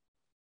me,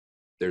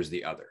 there's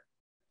the other.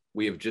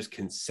 We have just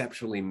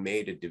conceptually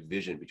made a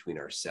division between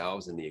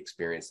ourselves and the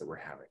experience that we're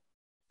having.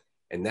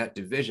 And that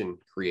division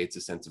creates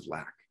a sense of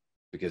lack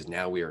because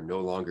now we are no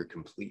longer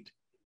complete.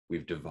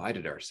 We've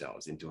divided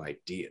ourselves into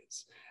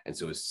ideas. And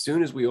so as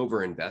soon as we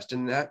overinvest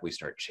in that, we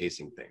start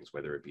chasing things,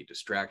 whether it be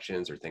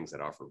distractions or things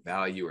that offer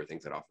value or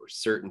things that offer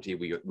certainty.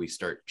 We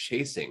start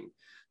chasing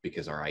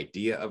because our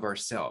idea of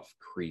ourself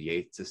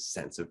creates a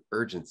sense of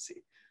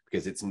urgency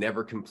because it's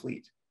never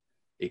complete.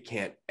 It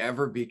can't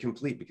ever be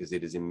complete because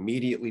it is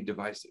immediately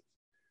divisive.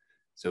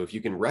 So if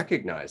you can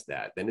recognize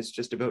that, then it's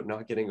just about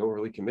not getting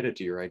overly committed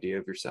to your idea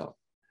of yourself.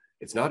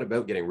 It's not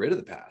about getting rid of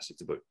the past.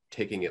 It's about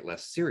taking it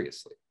less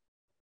seriously.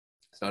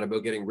 It's not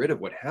about getting rid of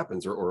what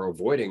happens or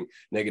avoiding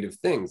negative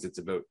things. It's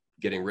about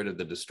getting rid of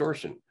the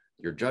distortion,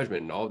 your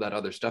judgment, and all that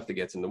other stuff that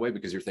gets in the way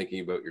because you're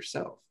thinking about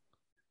yourself.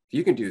 If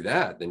you can do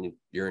that, then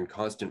you're in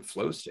constant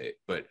flow state.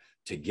 But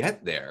to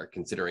get there,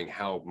 considering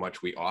how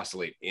much we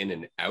oscillate in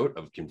and out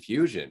of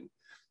confusion,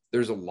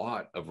 there's a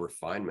lot of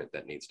refinement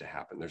that needs to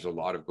happen. There's a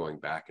lot of going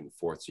back and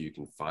forth so you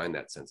can find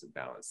that sense of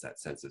balance, that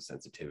sense of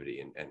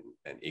sensitivity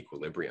and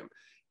equilibrium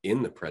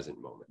in the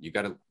present moment. You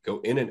got to go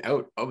in and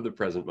out of the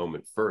present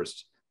moment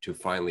first to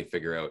finally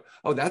figure out,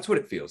 oh, that's what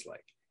it feels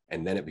like.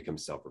 And then it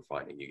becomes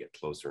self-refining. You get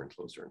closer and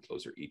closer and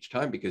closer each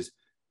time because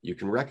you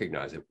can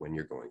recognize it when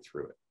you're going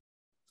through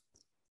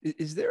it.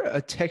 Is there a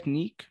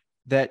technique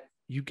that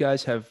you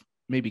guys have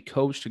maybe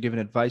coached or given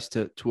advice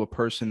to a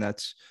person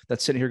that's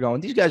sitting here going,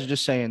 these guys are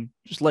just saying,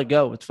 just let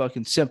go. It's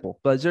fucking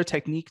simple. But is there a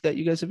technique that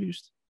you guys have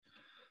used?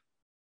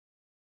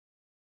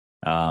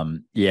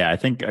 Yeah, I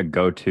think a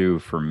go-to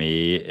for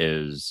me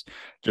is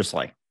just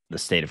like the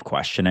state of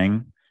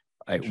questioning.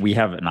 We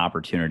have an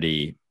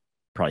opportunity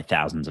probably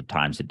thousands of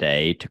times a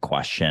day to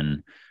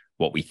question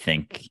what we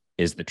think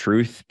is the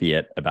truth, be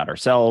it about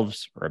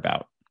ourselves or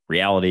about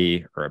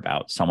reality or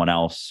about someone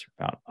else,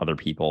 about other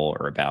people,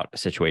 or about a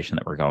situation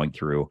that we're going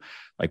through.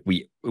 Like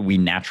we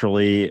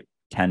naturally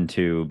tend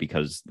to,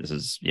 because this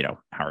is,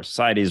 how our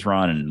societies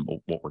run and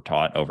what we're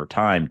taught over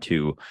time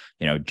to,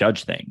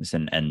 judge things.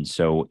 And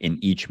so in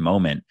each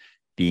moment,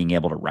 being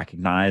able to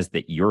recognize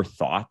that your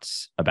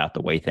thoughts about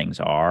the way things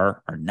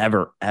are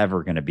never,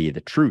 ever going to be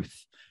the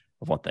truth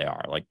of what they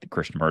are. Like the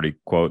Krishnamurti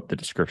quote, the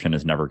description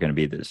is never going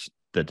to be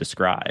the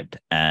described.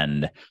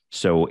 And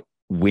so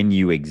when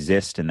you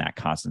exist in that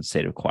constant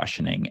state of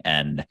questioning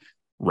and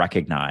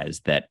recognize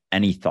that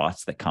any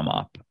thoughts that come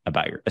up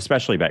about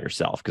especially about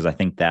yourself, because I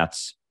think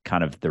that's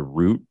kind of the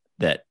root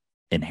that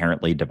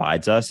inherently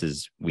divides us,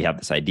 is we have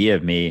this idea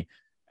of me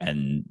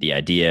and the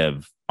idea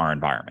of our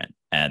environment.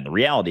 And the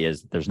reality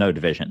is there's no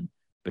division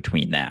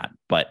between that.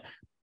 But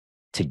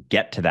to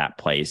get to that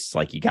place,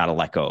 like, you got to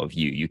let go of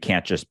you. You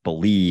can't just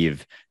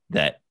believe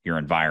that your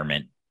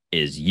environment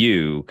is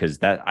you, because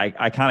that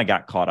I kind of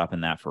got caught up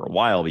in that for a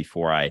while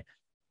before I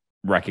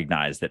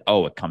recognized that,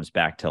 oh, it comes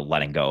back to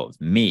letting go of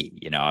me.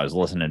 I was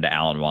listening to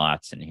Alan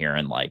Watts and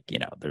hearing like,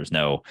 there's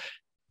no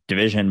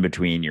division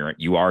between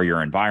you are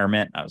your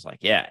environment. I was like,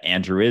 yeah,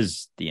 Andrew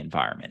is the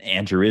environment.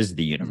 Andrew is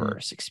the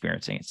universe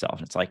experiencing itself.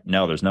 And it's like,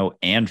 no, there's no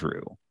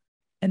Andrew.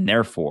 And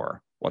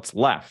therefore, what's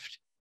left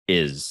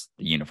is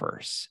the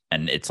universe.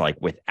 And it's like,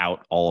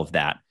 without all of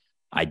that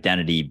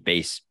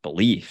identity-based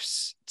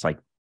beliefs, it's like,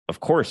 of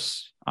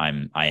course, I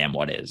am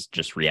what is,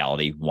 just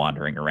reality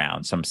wandering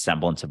around, some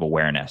semblance of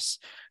awareness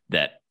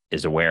that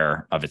is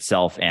aware of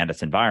itself and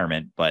its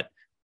environment. But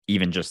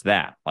even just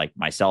that, like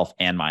myself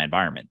and my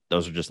environment,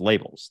 those are just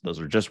labels. Those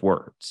are just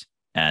words.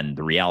 And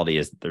the reality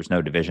is that there's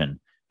no division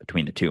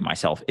between the two.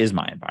 Myself is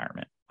my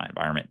environment. My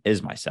environment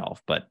is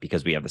myself. But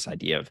because we have this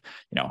idea of,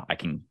 I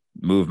can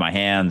move my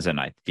hands and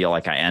I feel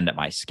like I end at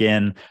my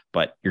skin,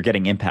 but you're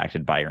getting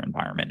impacted by your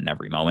environment in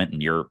every moment,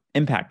 and you're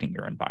impacting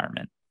your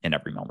environment in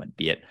every moment,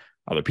 be it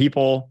other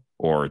people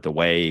or the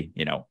way,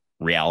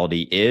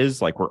 reality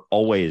is. Like, we're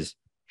always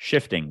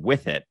shifting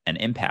with it and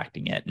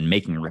impacting it and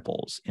making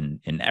ripples in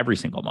every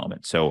single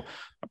moment. So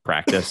a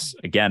practice,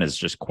 again, is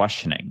just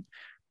questioning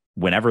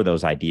whenever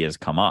those ideas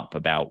come up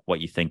about what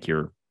you think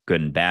you're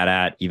good and bad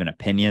at, even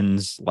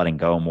opinions, letting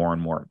go more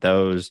and more of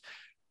those,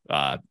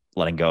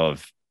 letting go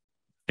of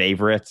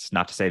favorites.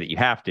 Not to say that you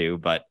have to,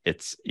 but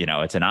it's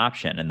an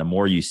option. And the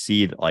more you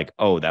see that, like,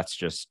 oh, that's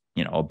just,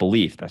 a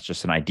belief, that's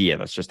just an idea,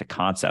 that's just a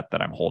concept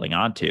that I'm holding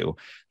on to.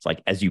 It's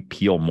like, as you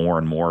peel more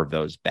and more of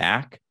those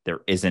back,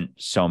 there isn't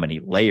so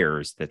many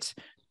layers that's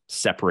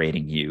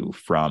separating you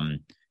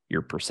from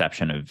your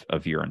perception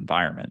of your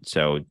environment.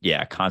 So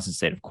yeah, a constant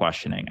state of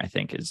questioning, I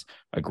think, is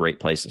a great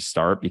place to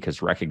start,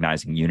 because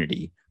recognizing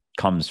unity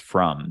comes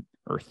from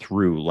or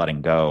through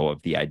letting go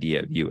of the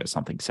idea of you as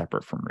something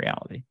separate from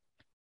reality.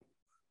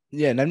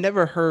 Yeah. And I've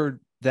never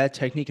heard that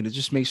technique, and it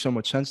just makes so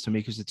much sense to me,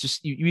 because it's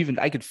just, you even,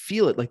 I could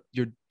feel it, like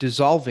you're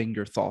dissolving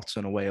your thoughts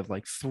in a way of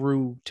like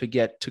through to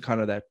get to kind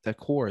of that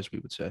core, as we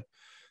would say.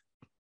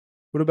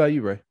 What about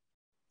you, Ray?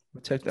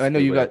 I know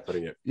you got,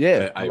 putting it.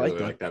 Yeah, I really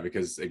like that,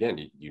 because again,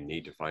 you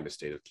need to find a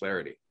state of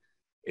clarity.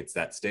 It's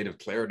that state of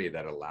clarity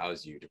that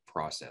allows you to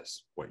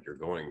process what you're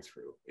going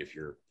through. If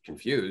you're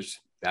confused,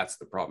 that's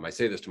the problem. I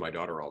say this to my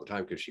daughter all the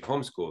time, because she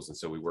homeschools. And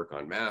so we work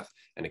on math,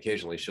 and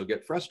occasionally she'll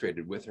get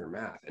frustrated with her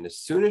math. And as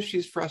soon as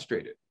she's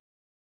frustrated,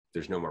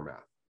 there's no more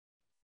math.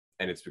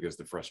 And it's because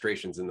the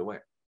frustration's in the way.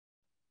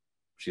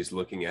 She's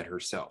looking at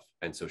herself.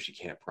 And so she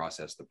can't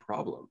process the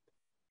problem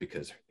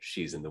because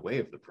she's in the way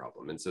of the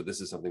problem. And so this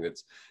is something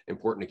that's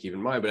important to keep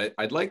in mind. But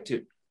I'd like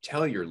to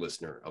tell your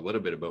listener a little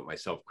bit about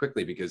myself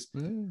quickly, because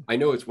I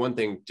know it's one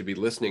thing to be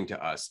listening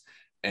to us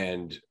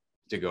and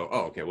to go,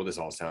 oh, okay, well, this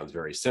all sounds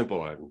very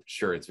simple. I'm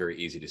sure it's very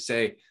easy to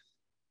say.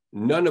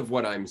 None of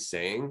what I'm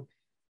saying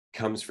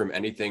comes from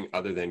anything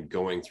other than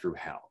going through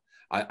hell.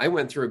 I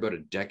went through about a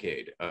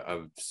decade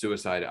of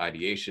suicide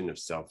ideation, of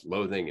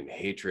self-loathing and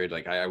hatred.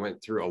 Like I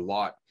went through a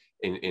lot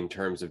in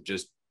terms of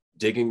just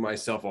digging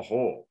myself a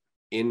hole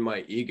in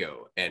my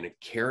ego and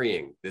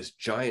carrying this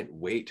giant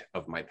weight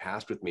of my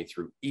past with me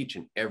through each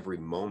and every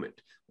moment,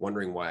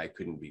 wondering why I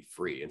couldn't be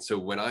free. And so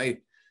when I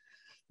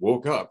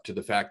woke up to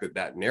the fact that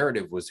that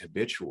narrative was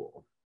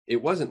habitual,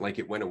 it wasn't like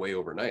it went away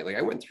overnight. Like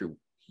I went through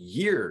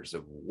years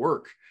of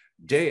work,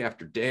 day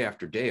after day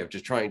after day, of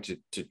just trying to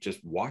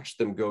just watch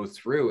them go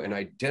through and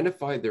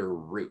identify their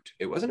root.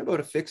 It wasn't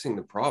about fixing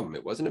the problem.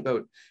 It wasn't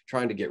about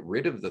trying to get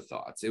rid of the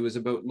thoughts. It was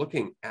about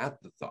looking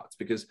at the thoughts,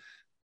 because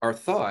our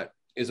thought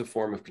is a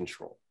form of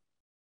control.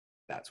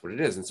 That's what it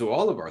is. And so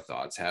all of our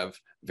thoughts have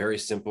very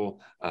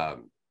simple,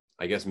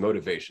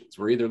 motivations.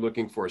 We're either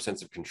looking for a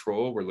sense of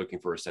control, we're looking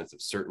for a sense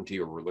of certainty,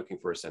 or we're looking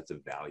for a sense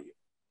of value.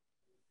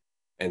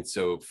 And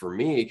so for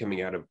me,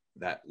 coming out of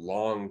that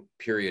long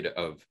period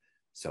of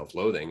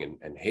self-loathing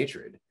and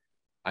hatred,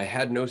 I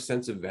had no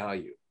sense of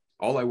value.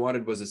 All I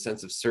wanted was a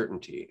sense of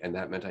certainty, and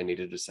that meant I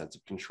needed a sense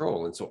of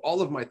control. And so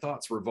all of my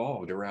thoughts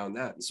revolved around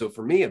that. And so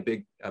for me,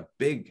 a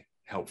big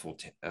helpful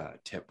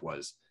tip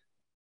was,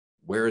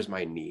 where is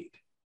my need?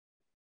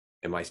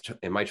 Am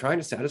I trying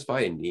to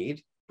satisfy a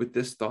need with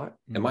this thought?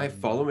 Am I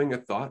following a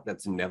thought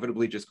that's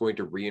inevitably just going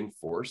to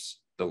reinforce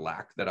the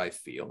lack that I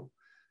feel?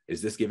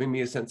 Is this giving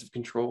me a sense of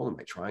control? Am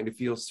I trying to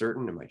feel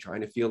certain? Am I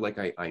trying to feel like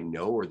I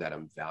know, or that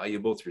I'm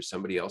valuable through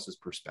somebody else's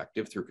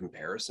perspective, through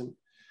comparison?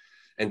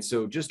 And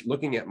so just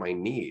looking at my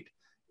need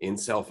in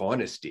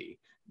self-honesty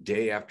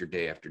day after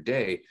day after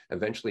day,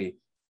 eventually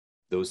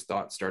those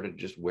thoughts started to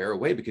just wear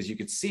away because you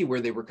could see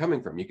where they were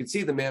coming from. You could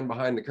see the man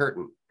behind the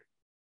curtain,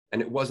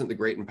 and it wasn't the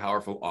great and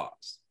powerful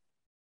Oz.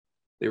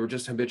 They were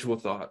just habitual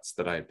thoughts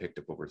that I had picked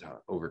up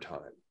over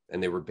time,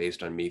 and they were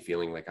based on me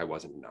feeling like I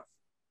wasn't enough.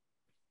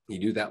 You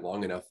do that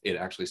long enough, it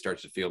actually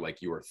starts to feel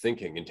like you are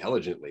thinking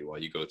intelligently while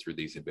you go through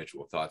these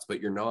habitual thoughts, but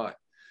you're not.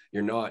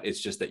 You're not. It's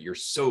just that you're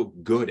so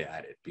good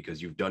at it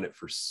because you've done it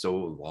for so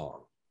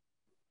long.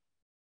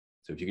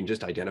 So if you can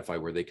just identify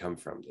where they come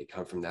from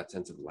that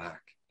sense of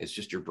lack. It's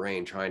just your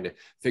brain trying to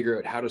figure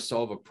out how to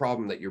solve a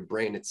problem that your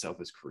brain itself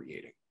is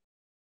creating.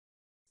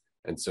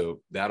 And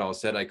so that all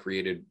said, I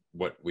created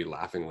what we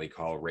laughingly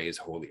call Ray's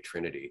Holy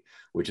Trinity,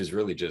 which is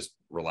really just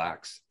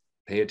relax,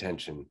 pay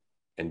attention,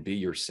 and be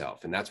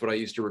yourself. And that's what I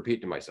used to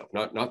repeat to myself.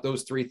 Not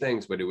those three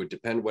things, but it would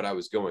depend what I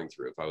was going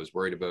through. If I was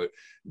worried about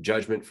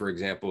judgment, for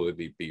example, it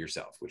would be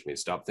yourself, which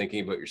means stop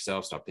thinking about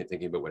yourself, stop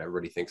thinking about what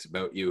everybody thinks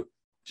about you.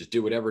 Just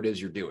do whatever it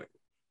is you're doing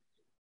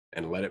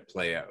and let it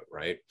play out,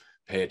 right?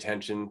 Pay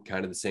attention,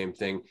 kind of the same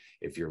thing.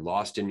 If you're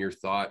lost in your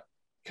thought,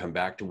 come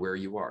back to where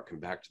you are, come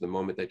back to the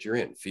moment that you're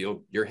in,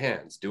 feel your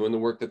hands doing the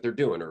work that they're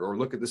doing, or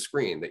look at the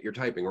screen that you're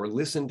typing, or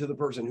listen to the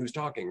person who's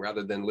talking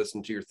rather than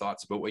listen to your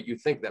thoughts about what you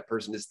think that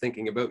person is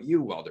thinking about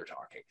you while they're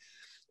talking.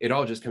 It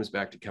all just comes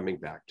back to coming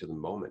back to the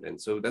moment.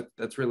 And so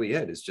that's really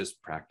it. It's just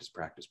practice,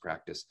 practice,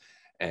 practice.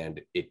 And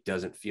it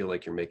doesn't feel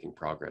like you're making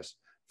progress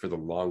for the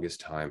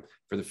longest time.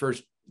 For the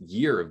first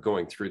year of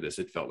going through this,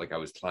 it felt like I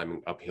was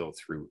climbing uphill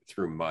through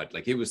mud.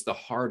 Like it was the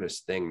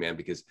hardest thing, man,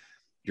 because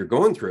you're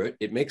going through it.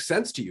 It makes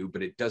sense to you,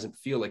 but it doesn't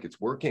feel like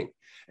it's working.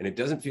 And it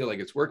doesn't feel like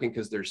it's working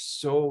because there's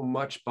so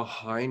much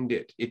behind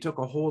it. It took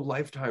a whole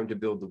lifetime to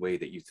build the way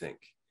that you think.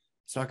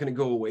 It's not going to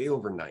go away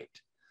overnight.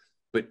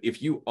 But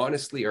if you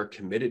honestly are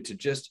committed to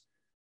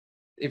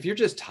if you're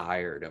just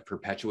tired of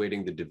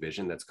perpetuating the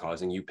division that's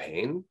causing you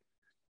pain,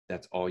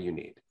 that's all you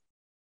need.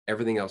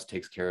 Everything else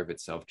takes care of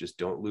itself. Just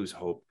don't lose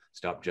hope.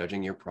 Stop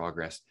judging your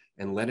progress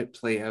and let it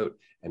play out.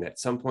 And at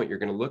some point, you're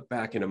going to look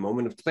back in a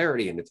moment of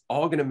clarity and it's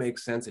all going to make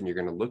sense. And you're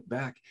going to look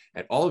back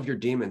at all of your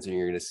demons and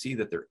you're going to see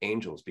that they're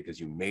angels because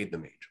you made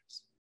them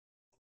angels.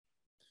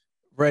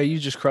 Ray, you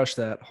just crushed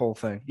that whole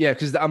thing. Yeah,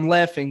 because I'm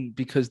laughing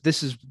because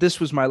this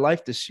was my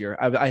life this year.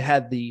 I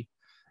had these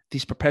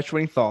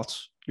perpetuating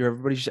thoughts. You're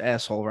everybody's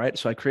asshole, right?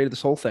 So I created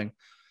this whole thing.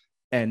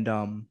 And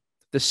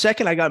the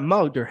second I got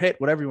mugged or hit,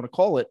 whatever you want to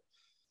call it,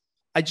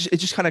 it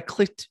just kind of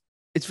clicked.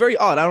 It's very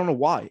odd. I don't know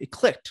why. It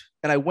clicked.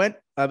 And I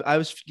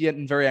was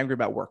getting very angry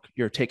about work.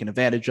 You're taken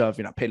advantage of.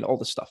 You're not paid, all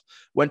this stuff.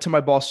 Went to my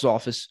boss's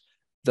office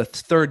the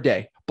third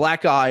day,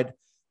 black-eyed,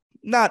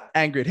 not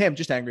angry at him,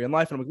 just angry in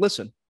life. And I'm like,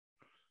 listen,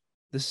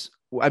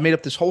 I made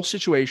up this whole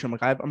situation. I'm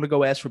like, I'm going to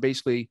go ask for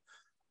basically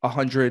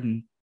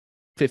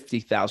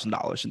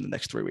 $150,000 in the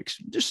next 3 weeks.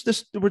 This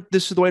is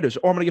the way it is.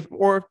 Or I'm going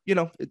to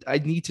I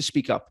need to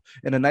speak up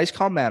in a nice,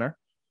 calm manner.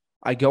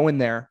 I go in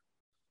there,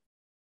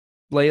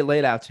 lay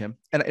it out to him.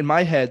 And in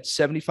my head,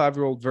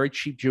 75-year-old, very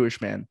cheap Jewish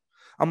man,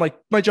 I'm like,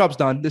 my job's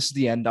done. This is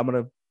the end. I'm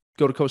going to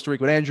go to Costa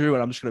Rica with Andrew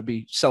and I'm just going to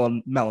be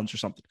selling melons or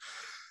something.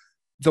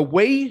 The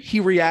way he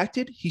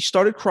reacted, he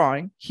started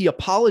crying. He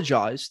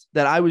apologized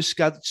that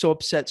got so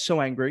upset, so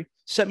angry,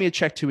 sent me a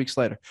check 2 weeks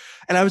later.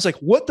 And I was like,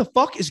 what the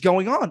fuck is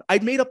going on?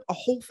 I'd made up a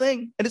whole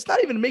thing. And it's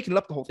not even making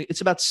up the whole thing.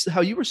 It's about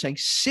how you were saying,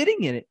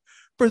 sitting in it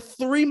for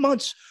 3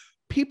 months.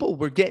 People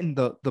were getting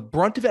the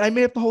brunt of it. I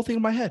made up the whole thing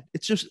in my head.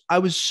 It's just, I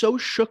was so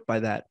shook by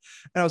that.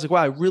 And I was like,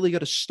 wow, I really got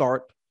to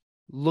start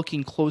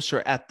looking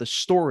closer at the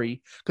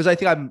story. Cause I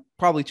think I'm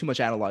probably too much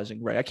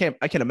analyzing, right? I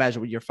can't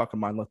imagine what your fucking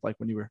mind looked like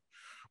when you were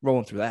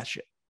rolling through that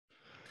shit.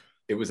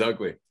 It was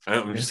ugly.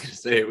 I'm just going to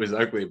say it was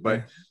ugly.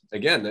 But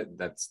again,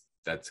 that's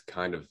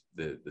kind of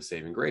the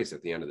saving grace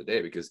at the end of the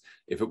day, because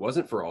if it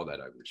wasn't for all that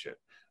ugly shit,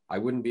 I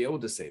wouldn't be able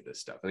to say this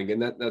stuff. And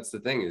again, that's the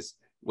thing is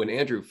when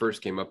Andrew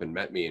first came up and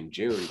met me in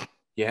June,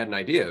 he had an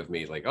idea of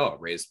me like, oh,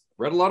 Ray's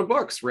read a lot of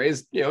books.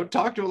 Ray's,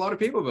 talked to a lot of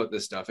people about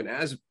this stuff. And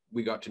as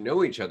we got to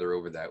know each other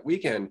over that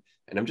weekend,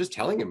 and I'm just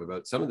telling him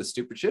about some of the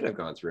stupid shit I've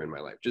gone through in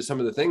my life, just some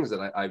of the things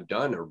that I've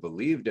done or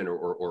believed in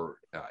or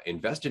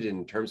invested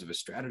in terms of a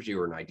strategy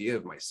or an idea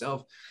of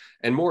myself.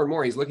 And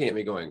more, he's looking at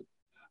me going,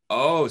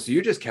 oh, so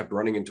you just kept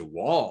running into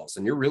walls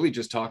and you're really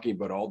just talking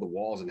about all the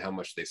walls and how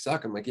much they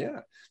suck. I'm like,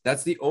 yeah,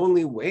 that's the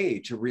only way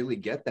to really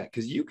get that.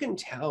 Because you can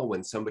tell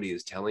when somebody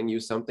is telling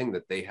you something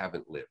that they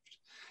haven't lived.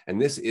 And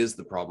this is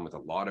the problem with a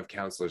lot of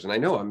counselors. And I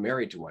know I'm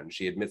married to one.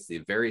 She admits the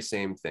very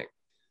same thing.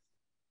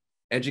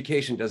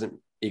 Education doesn't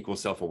equal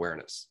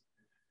self-awareness,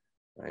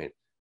 right?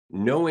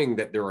 Knowing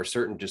that there are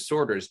certain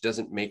disorders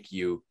doesn't make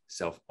you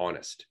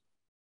self-honest.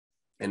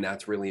 And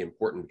that's really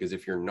important because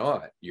if you're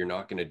not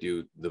going to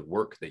do the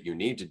work that you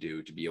need to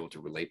do to be able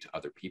to relate to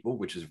other people,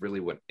 which is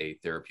really what a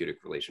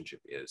therapeutic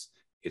relationship is.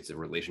 It's a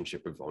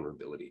relationship of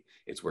vulnerability.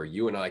 It's where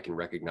you and I can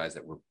recognize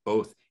that we're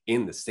both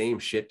in the same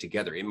shit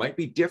together. It might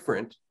be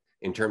different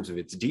in terms of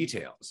its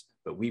details,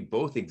 but we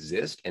both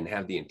exist and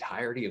have the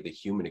entirety of the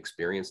human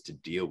experience to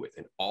deal with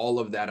and all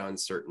of that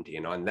uncertainty.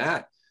 And on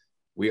that,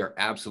 we are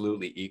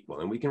absolutely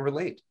equal and we can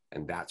relate.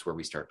 And that's where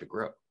we start to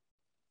grow.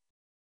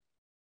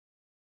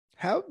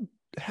 how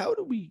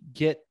do we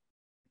get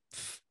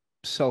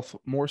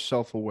more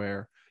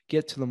self-aware,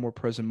 get to the more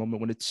present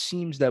moment when it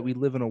seems that we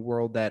live in a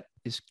world that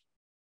is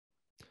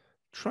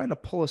trying to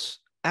pull us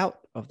out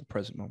of the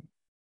present moment?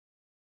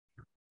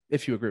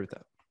 If you agree with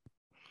that.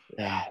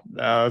 Yeah,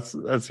 no,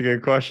 that's a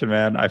good question,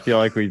 man. I feel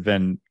like we've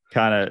been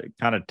kind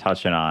of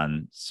touching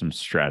on some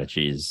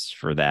strategies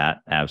for that,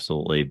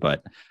 absolutely.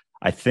 But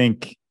I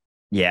think,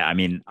 yeah, I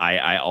mean,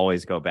 I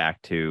always go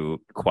back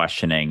to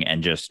questioning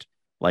and just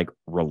like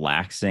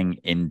relaxing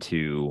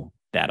into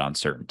that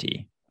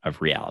uncertainty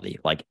of reality.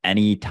 Like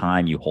any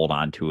time you hold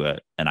on to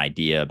an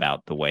idea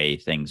about the way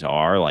things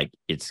are, like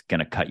it's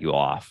gonna cut you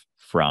off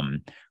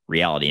from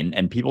reality.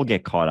 And people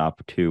get caught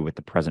up too with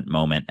the present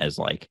moment as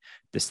like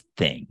this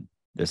thing,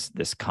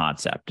 this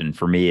concept. And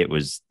for me,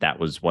 that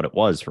was what it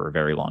was for a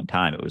very long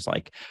time. It was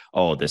like,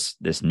 oh, this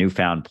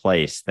newfound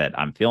place that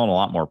I'm feeling a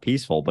lot more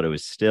peaceful, but it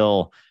was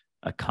still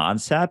a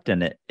concept,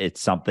 and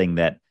it's something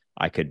that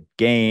I could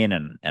gain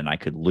and I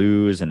could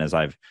lose. And as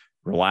I've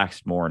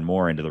relaxed more and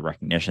more into the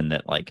recognition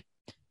that like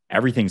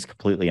everything's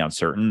completely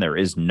uncertain, there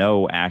is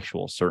no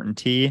actual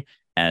certainty.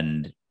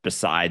 And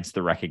besides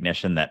the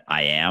recognition that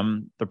I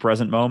am the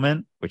present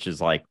moment, which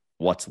is like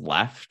what's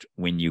left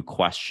when you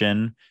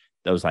question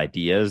those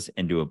ideas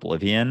into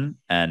oblivion.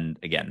 And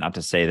again, not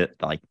to say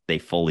that like they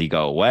fully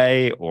go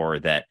away or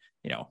that,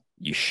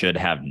 you should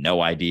have no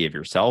idea of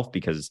yourself,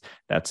 because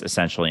that's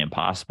essentially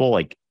impossible.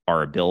 Like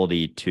our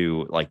ability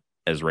to, like,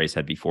 as Ray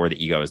said before,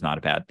 the ego is not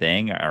a bad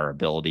thing. Our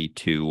ability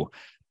to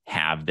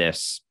have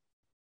this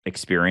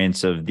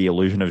experience of the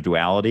illusion of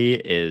duality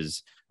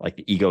is like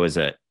the ego is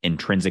a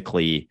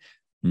intrinsically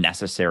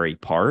necessary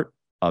part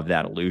of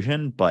that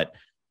illusion, but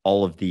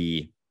all of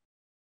the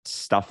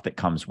stuff that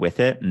comes with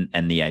it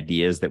and the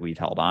ideas that we've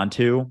held on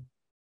to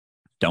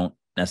don't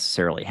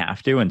necessarily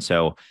have to. And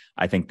so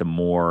I think the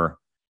more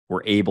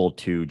we're able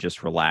to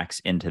just relax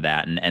into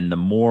that, and the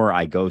more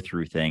I go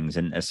through things,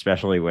 and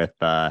especially with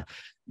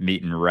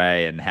meeting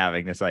Ray and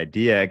having this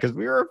idea, because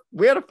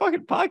we had a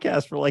fucking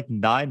podcast for like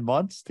 9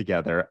 months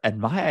together, and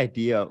my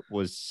idea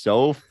was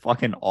so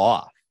fucking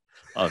off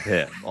of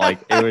him. Like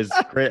it was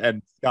great.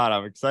 And Scott,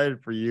 I'm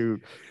excited for you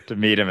to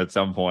meet him at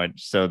some point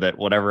so that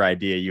whatever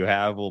idea you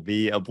have will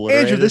be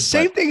obliterated. Andrew, the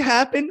same thing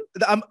happened.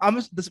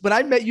 When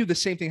I met you, the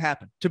same thing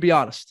happened, to be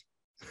honest.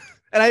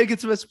 And I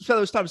get some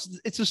fellow times.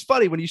 It's just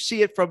funny when you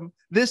see it from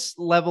this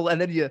level,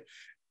 and then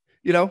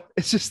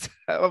it's just,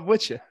 I'm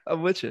with you.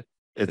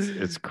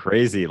 It's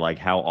crazy, like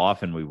how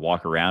often we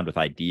walk around with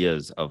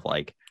ideas of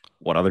like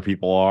what other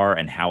people are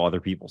and how other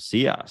people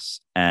see us,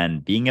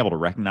 and being able to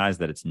recognize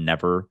that it's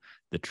never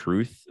the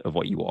truth of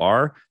what you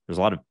are. There's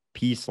a lot of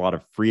peace, a lot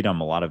of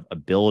freedom, a lot of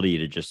ability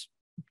to just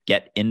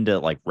get into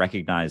like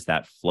recognize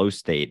that flow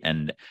state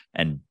and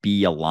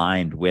be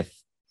aligned with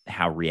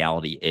how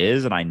reality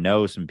is. And I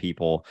know some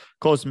people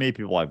close to me,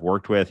 people I've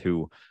worked with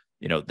who,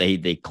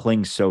 they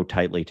cling so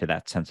tightly to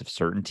that sense of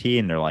certainty.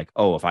 And they're like,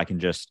 oh, if I can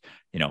just,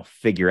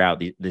 figure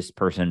out this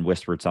person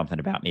whispered something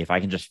about me, if I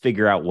can just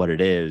figure out what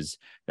it is,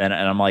 then,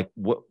 and I'm like,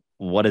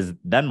 what is,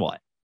 then what?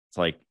 It's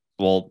like,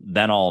 well,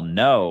 then I'll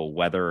know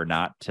whether or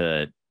not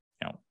to,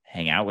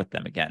 hang out with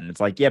them again. And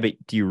it's like, yeah, but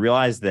do you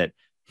realize that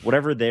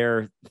whatever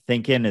they're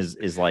thinking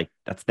is like,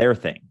 that's their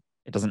thing.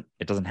 It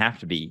doesn't have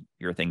to be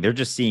your thing. They're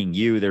just seeing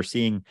you. They're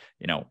seeing,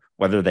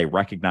 whether they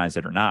recognize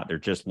it or not, they're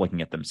just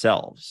looking at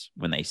themselves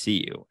when they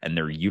see you, and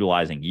they're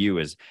utilizing you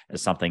as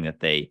something that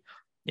they,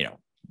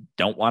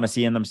 don't want to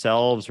see in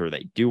themselves, or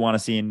they do want to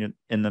see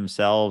in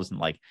themselves. And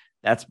like,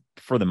 that's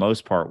for the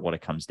most part what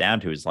it comes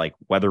down to, is like,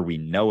 whether we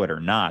know it or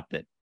not,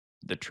 that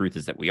the truth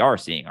is that we are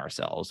seeing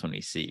ourselves when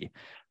we see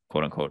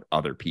quote unquote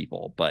other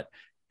people. But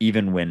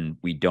even when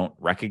we don't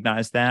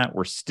recognize that,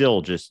 we're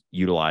still just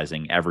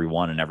utilizing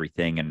everyone and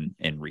everything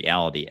in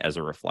reality as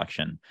a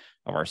reflection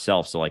of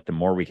ourselves. So like the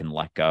more we can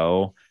let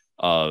go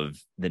of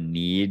the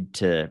need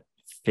to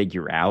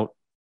figure out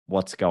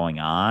what's going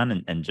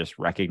on and just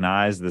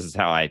recognize, this is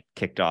how I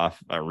kicked off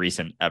a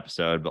recent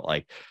episode, but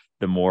like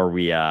the more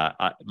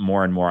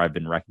more and more I've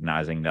been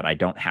recognizing that I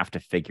don't have to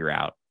figure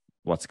out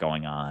what's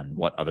going on,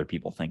 what other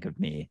people think of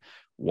me,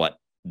 what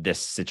this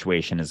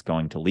situation is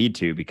going to lead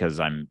to, because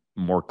I'm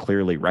more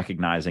clearly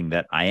recognizing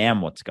that I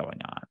am what's going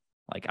on.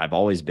 Like I've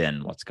always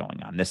been what's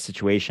going on. This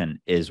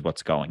situation is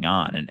what's going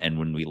on. And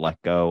when we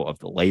let go of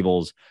the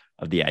labels,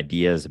 of the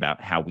ideas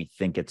about how we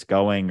think it's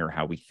going or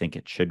how we think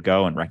it should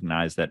go, and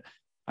recognize that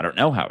I don't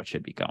know how it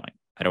should be going.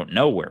 I don't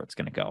know where it's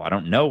going to go. I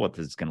don't know what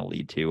this is going to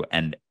lead to.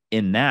 And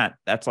in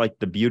that's like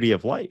the beauty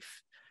of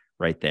life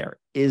right there,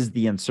 is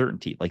the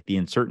uncertainty. Like the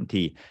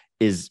uncertainty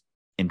is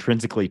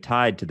intrinsically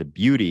tied to the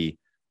beauty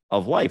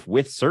of life.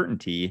 With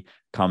certainty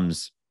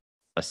comes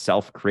a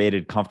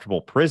self-created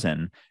comfortable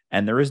prison,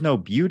 and there is no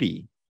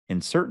beauty in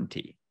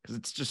certainty because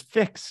it's just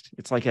fixed.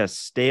 It's like a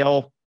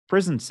stale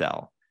prison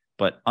cell.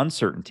 But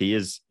uncertainty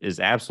is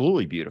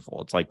absolutely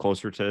beautiful. It's like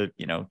closer to,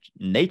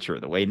 nature,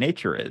 the way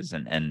nature is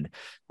and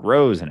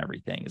grows and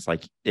everything. It's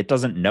like it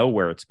doesn't know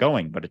where it's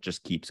going, but it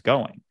just keeps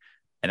going.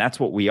 And that's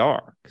what we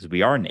are, because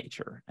we are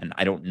nature. And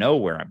I don't know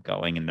where I'm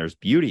going, and there's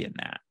beauty in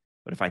that.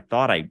 But if I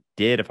thought I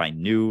did, if I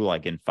knew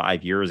like in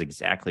 5 years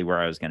exactly where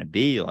I was going to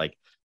be, like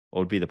what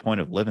would be the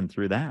point of living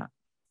through that?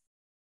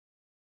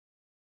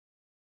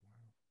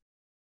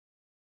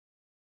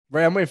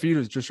 Ray, I'm waiting for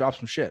you to just drop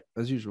some shit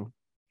as usual.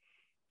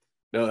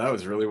 No, that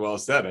was really well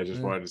said. I just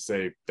Yeah. wanted to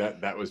say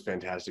that was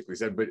fantastically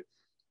said. But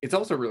it's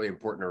also really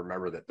important to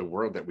remember that the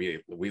world that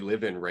we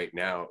live in right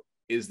now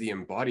is the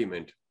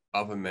embodiment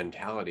of a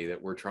mentality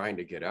that we're trying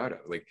to get out of.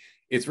 Like,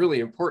 it's really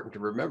important to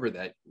remember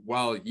that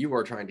while you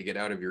are trying to get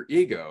out of your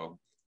ego,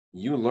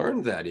 you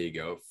learned that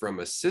ego from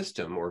a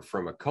system or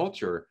from a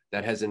culture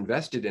that has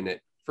invested in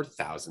it for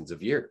thousands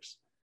of years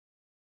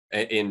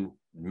in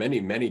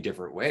many, many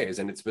different ways.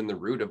 And it's been the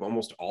root of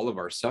almost all of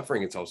our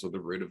suffering. It's also the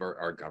root of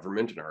our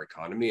government and our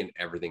economy and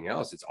everything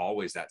else. It's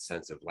always that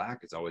sense of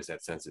lack. It's always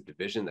that sense of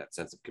division, that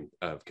sense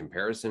of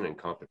comparison and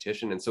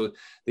competition. And so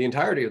the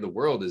entirety of the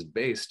world is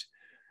based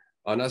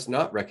on us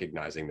not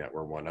recognizing that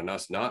we're one, on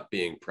us not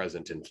being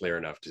present and clear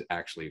enough to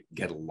actually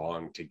get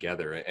along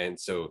together. And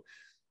so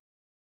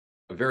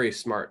a very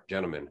smart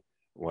gentleman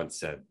once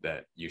said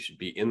that you should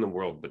be in the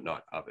world, but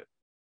not of it.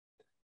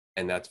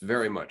 And that's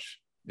very much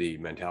the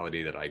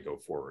mentality that I go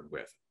forward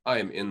with. I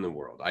am in the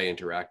world. I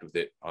interact with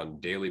it on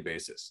a daily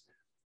basis.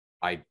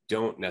 I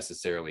don't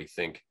necessarily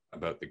think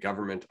about the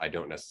government. I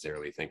don't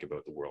necessarily think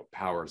about the world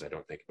powers. I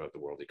don't think about the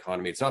world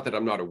economy. It's not that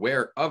I'm not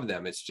aware of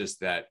them. It's just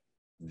that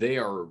they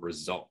are a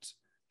result.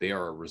 They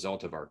are a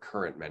result of our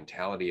current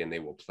mentality, and they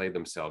will play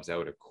themselves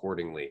out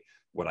accordingly.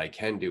 What I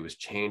can do is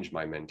change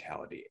my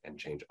mentality and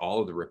change all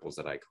of the ripples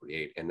that I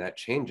create. And that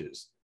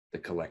changes the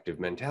collective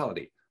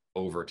mentality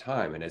over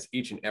time. And as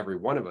each and every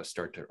one of us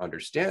start to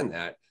understand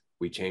that,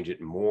 we change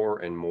it more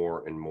and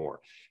more and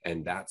more.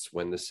 And that's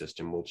when the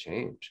system will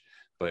change.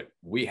 But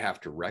we have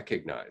to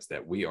recognize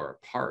that we are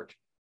a part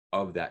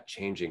of that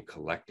changing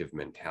collective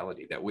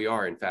mentality, that we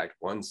are, in fact,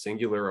 one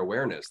singular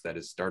awareness that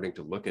is starting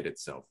to look at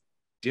itself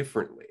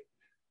differently.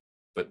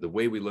 But the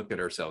way we looked at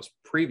ourselves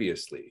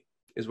previously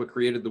is what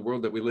created the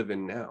world that we live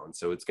in now. And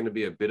so it's going to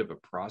be a bit of a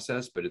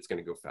process, but it's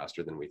going to go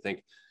faster than we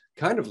think.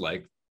 Kind of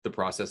like the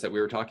process that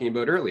we were talking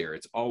about earlier.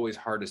 It's always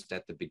hardest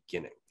at the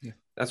beginning. Yeah.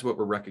 That's what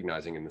we're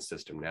recognizing in the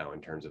system now in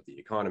terms of the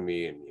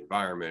economy and the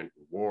environment,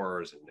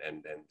 wars,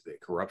 and the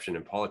corruption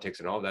in politics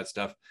and all that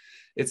stuff.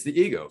 It's the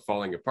ego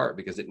falling apart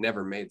because it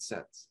never made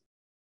sense.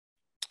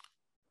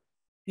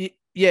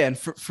 Yeah. And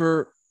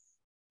for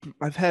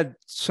I've had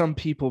some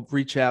people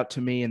reach out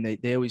to me, and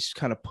they always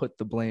kind of put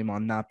the blame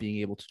on not being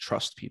able to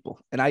trust people.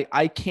 And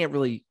I can't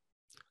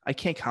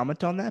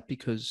comment on that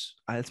because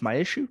it's my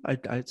issue.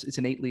 It's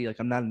innately like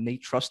I'm not an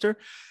innate truster.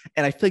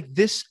 And I feel like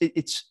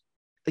it's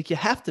like you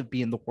have to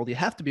be in the world. You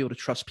have to be able to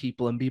trust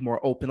people and be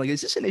more open. Like, is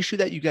this an issue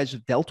that you guys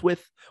have dealt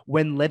with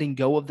when letting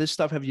go of this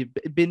stuff? Have you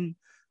been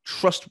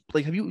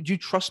do you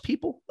trust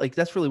people? Like,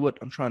 that's really what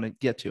I'm trying to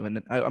get to.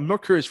 And I'm more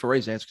curious for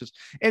Ray's answer because,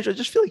 Andrew, I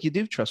just feel like you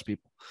do trust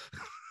people.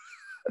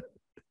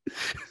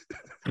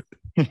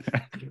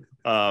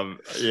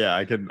 Yeah,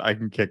 I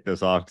can kick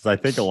this off because I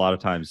think a lot of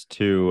times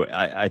too,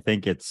 I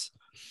think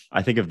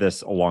of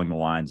this along the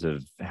lines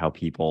of how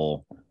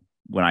people,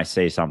 when I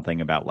say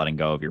something about letting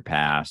go of your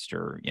past,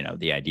 or,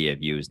 the idea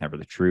of you is never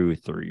the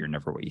truth, or you're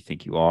never what you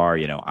think you are,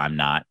 I'm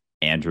not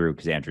Andrew,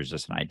 because Andrew's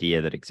just an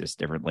idea that exists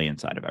differently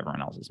inside of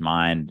everyone else's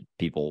mind.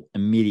 People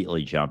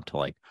immediately jump to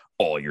like,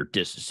 oh, you're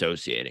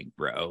disassociating,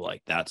 bro.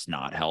 Like, that's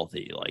not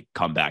healthy. Like,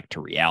 come back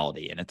to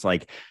reality. And it's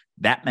like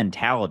that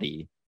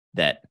mentality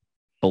that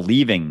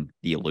believing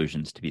the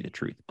illusions to be the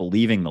truth,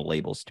 believing the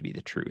labels to be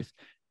the truth,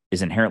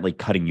 is inherently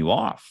cutting you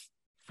off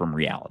from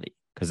reality,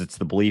 because it's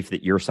the belief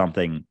that you're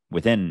something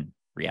within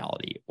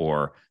reality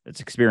or that's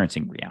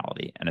experiencing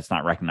reality, and it's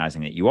not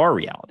recognizing that you are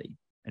reality.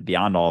 And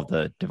beyond all of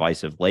the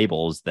divisive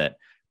labels that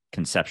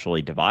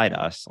conceptually divide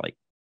us, like,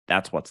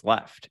 that's what's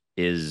left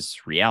is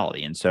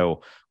reality. And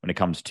so when it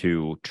comes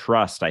to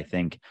trust, I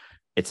think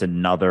it's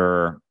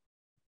another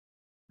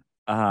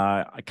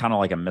kind of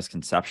like a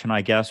misconception,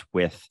 I guess,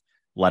 with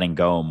letting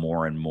go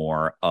more and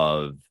more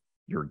of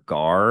your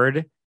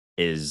guard,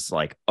 is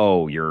like,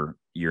 oh, you're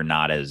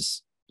not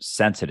as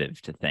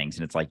sensitive to things.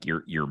 And it's like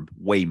you're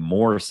way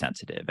more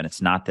sensitive. And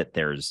it's not that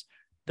there's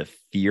the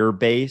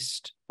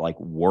fear-based like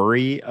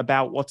worry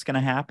about what's going to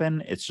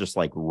happen. It's just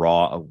like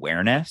raw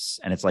awareness.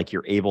 And it's like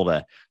you're able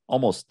to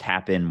almost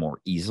tap in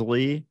more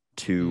easily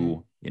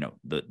to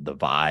the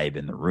vibe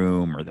in the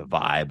room, or the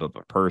vibe of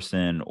a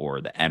person,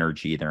 or the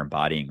energy they're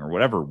embodying, or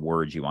whatever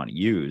words you want to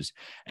use.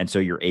 And so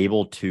you're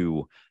able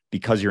to,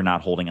 because you're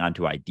not holding on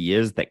to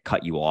ideas that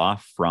cut you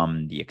off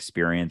from the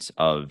experience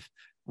of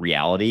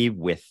reality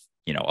with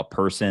a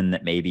person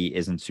that maybe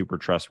isn't super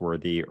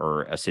trustworthy,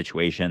 or a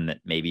situation that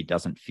maybe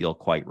doesn't feel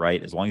quite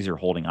right. As long as you're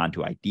holding on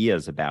to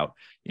ideas about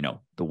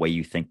the way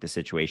you think the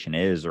situation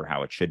is, or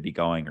how it should be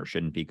going or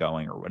shouldn't be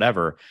going, or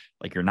whatever,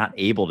 like, you're not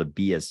able to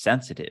be as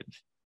sensitive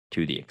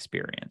to the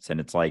experience.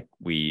 And it's like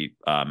we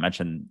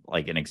mentioned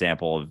like an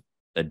example of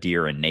a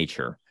deer in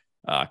nature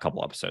a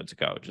couple episodes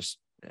ago, just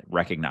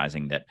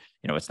recognizing that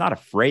it's not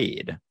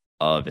afraid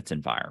of its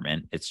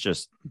environment. It's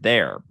just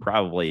there,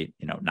 probably,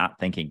 not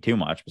thinking too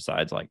much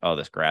besides like, oh,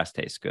 this grass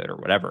tastes good or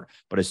whatever.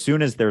 But as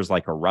soon as there's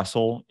like a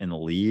rustle in the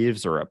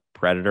leaves or a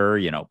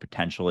predator,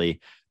 potentially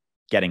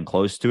getting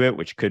close to it,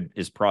 which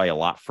is probably a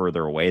lot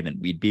further away than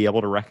we'd be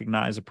able to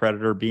recognize a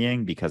predator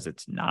being, because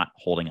it's not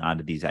holding on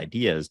to these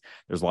ideas.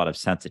 There's a lot of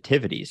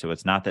sensitivity. So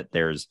it's not that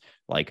there's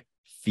like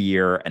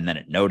fear and then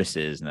it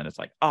notices and then it's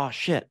like, oh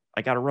shit,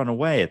 I got to run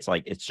away. It's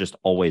like, it's just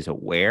always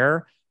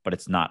aware, but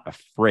it's not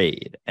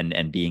afraid.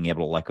 And being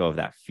able to let go of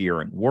that fear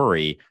and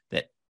worry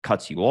that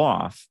cuts you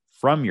off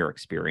from your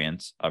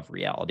experience of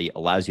reality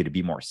allows you to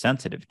be more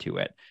sensitive to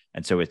it.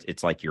 And so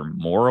it's like you're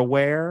more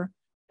aware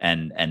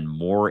and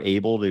more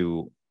able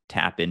to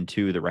tap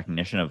into the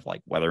recognition of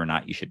like whether or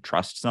not you should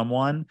trust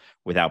someone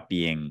without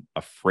being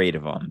afraid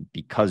of them.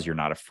 Because you're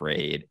not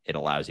afraid, it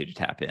allows you to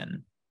tap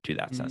in to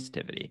that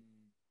sensitivity.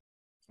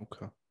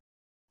 Okay.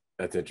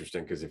 That's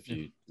interesting, because if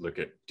you look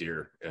at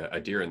a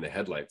deer in the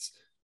headlights,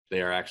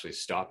 they are actually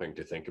stopping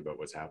to think about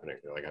what's happening.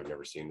 They're like, I've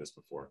never seen this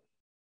before.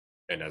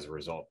 And as a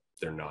result,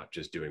 they're not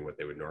just doing what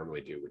they would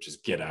normally do, which is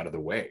get out of the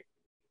way,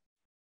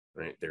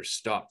 right? They're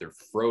stopped. They're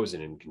frozen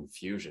in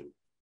confusion.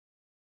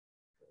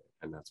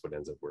 And that's what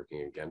ends up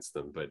working against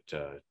them. But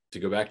to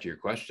go back to your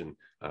question,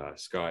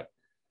 Scott,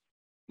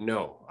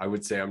 no, I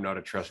would say I'm not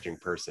a trusting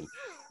person.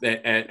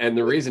 And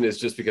the reason is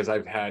just because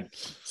I've had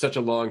such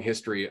a long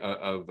history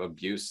of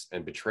abuse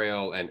and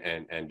betrayal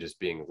and just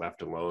being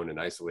left alone and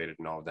isolated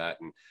and all of that.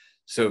 And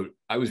so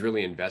I was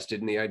really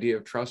invested in the idea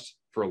of trust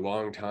for a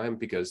long time,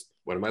 because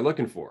what am I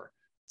looking for?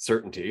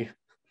 Certainty,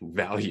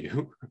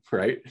 value,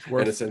 right?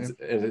 Worth,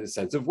 and a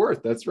sense of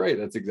worth. That's right.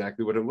 That's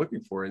exactly what I'm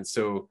looking for. And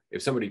so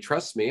if somebody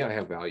trusts me, I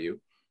have value.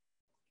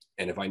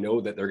 And if I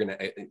know that they're going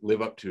to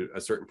live up to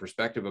a certain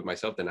perspective of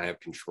myself, then I have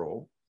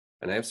control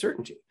and I have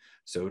certainty.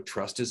 So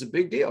trust is a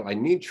big deal. I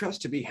need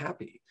trust to be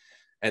happy.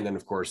 And then,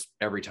 of course,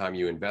 every time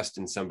you invest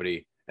in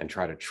somebody and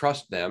try to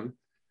trust them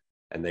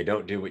and they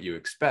don't do what you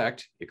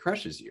expect, it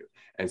crushes you.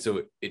 And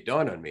so it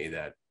dawned on me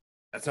that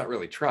that's not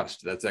really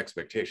trust, that's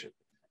expectation.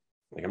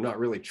 Like, I'm not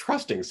really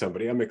trusting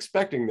somebody. I'm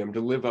expecting them to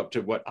live up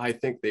to what I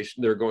think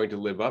they're going to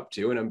live up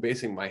to. And I'm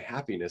basing my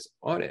happiness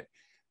on it.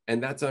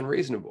 And that's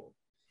unreasonable.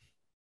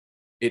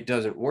 It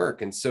doesn't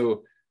work. And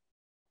so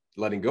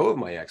letting go of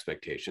my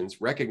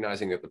expectations,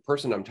 recognizing that the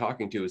person I'm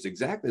talking to is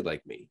exactly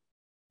like me.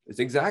 It's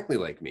exactly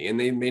like me. And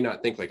they may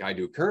not think like I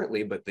do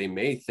currently, but they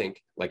may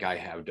think like I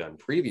have done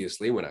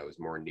previously when I was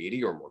more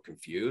needy or more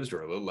confused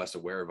or a little less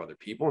aware of other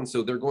people. And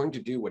so they're going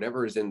to do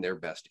whatever is in their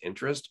best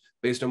interest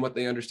based on what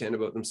they understand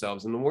about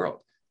themselves and the world.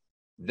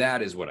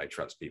 That is what I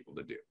trust people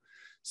to do.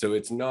 So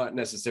it's not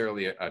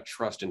necessarily a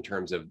trust in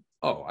terms of,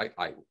 oh,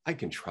 I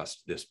can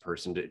trust this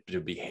person to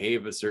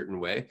behave a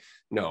certain way.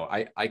 No,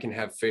 I can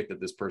have faith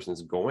that this person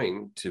is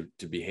going to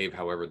behave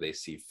however they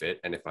see fit.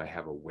 And if I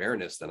have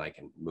awareness, then I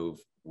can move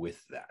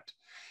with that.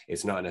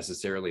 It's not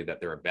necessarily that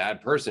they're a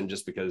bad person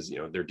just because,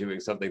 they're doing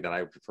something that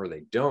I prefer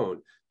they don't,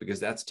 because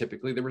that's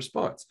typically the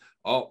response.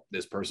 Oh,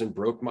 this person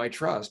broke my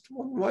trust.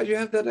 Well, why'd you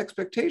have that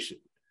expectation?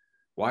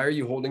 Why are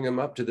you holding them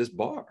up to this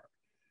bar?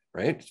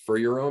 Right? For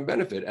your own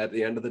benefit at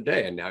the end of the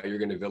day. And now you're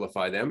going to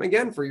vilify them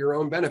again for your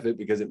own benefit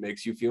because it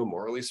makes you feel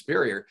morally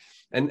superior.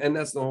 And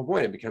that's the whole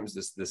point. It becomes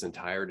this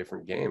entire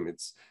different game.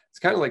 It's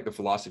kind of like the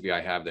philosophy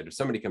I have that if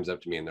somebody comes up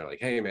to me and they're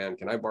like, hey man,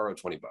 can I borrow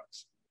 $20?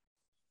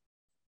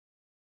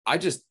 I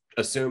just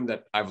assume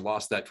that I've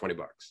lost that $20.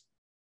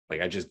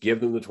 Like, I just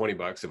give them the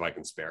 $20 if I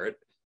can spare it.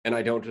 And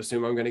I don't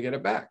assume I'm going to get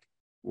it back.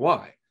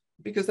 Why?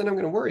 Because then I'm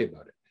going to worry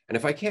about it. And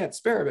if I can't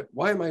spare it,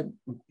 why am I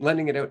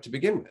lending it out to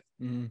begin with?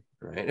 Mm-hmm.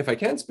 Right? If I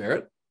can spare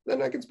it,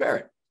 then I can spare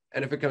it.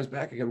 And if it comes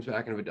back, it comes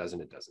back. And if it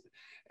doesn't, it doesn't.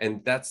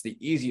 And that's the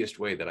easiest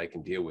way that I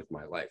can deal with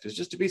my life, is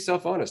just to be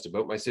self-honest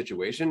about my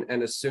situation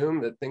and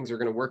assume that things are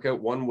going to work out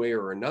one way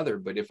or another.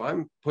 But if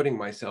I'm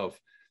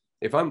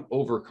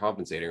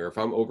overcompensating or if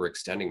I'm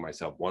overextending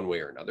myself one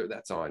way or another,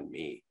 that's on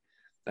me.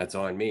 That's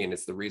on me. And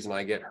it's the reason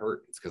I get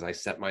hurt. It's because I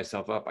set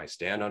myself up. I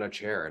stand on a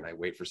chair and I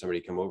wait for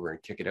somebody to come over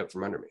and kick it out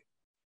from under me.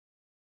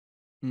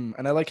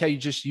 And I like how you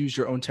just use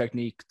your own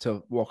technique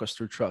to walk us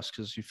through trust,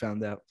 because you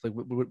found out like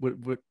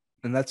what,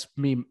 and that's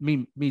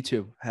me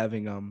too,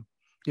 having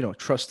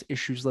trust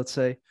issues, let's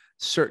say,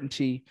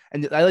 certainty.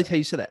 And I like how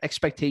you said that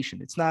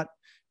expectation. It's not,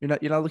 you're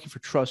not looking for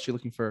trust, you're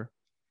looking for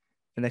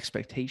an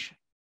expectation.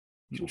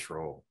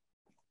 Control.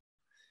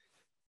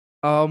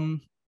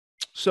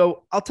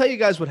 So I'll tell you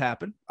guys what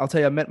happened. I'll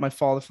tell you, I met my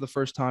father for the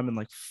first time in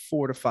like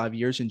 4 to 5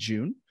 years in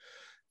June.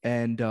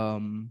 And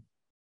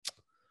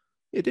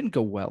it didn't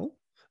go well.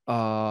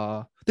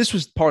 This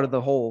was part of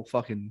the whole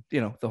fucking,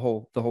 the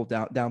whole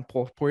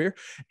downpour here,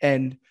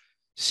 and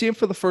see him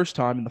for the first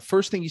time. And the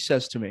first thing he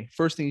says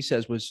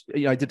was,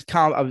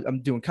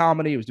 I'm doing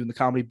comedy. I was doing the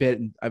comedy bit,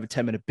 and I have a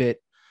 10-minute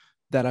bit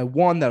that I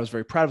won that I was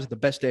very proud of. It was the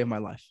best day of my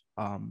life.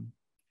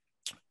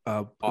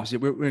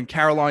 We're in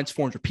Caroline's,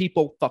 400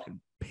 people,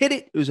 fucking hit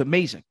it. It was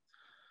amazing.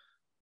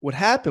 What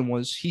happened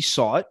was he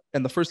saw it.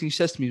 And the first thing he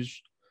says to me was,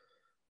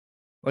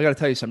 well, I got to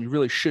tell you something. You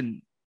really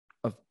shouldn't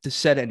have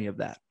said any of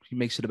that. He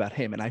makes it about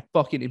him. And I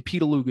fucking, in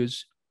Peter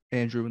Luger's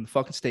Andrew, in the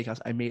fucking steakhouse.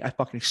 I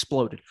fucking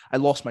exploded. I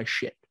lost my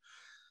shit.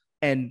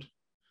 And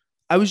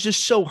I was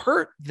just so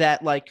hurt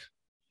that, like,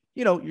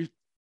 you know, you're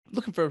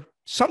looking for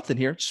something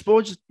here.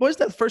 What is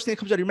that the first thing that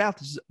comes out of your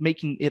mouth is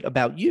making it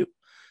about you?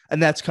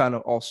 And that's kind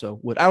of also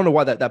what, I don't know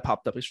why that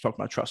popped up. It's talking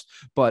about trust,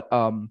 but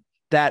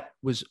that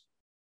was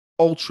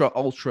ultra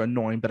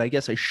annoying. But I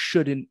guess I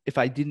shouldn't, if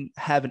I didn't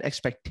have an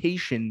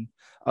expectation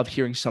of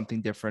hearing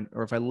something different,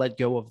 or if I let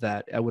go of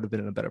that, I would have been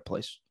in a better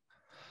place.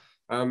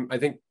 I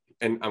think,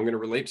 and I'm going to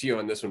relate to you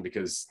on this one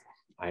because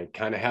I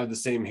kind of have the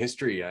same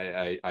history.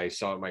 I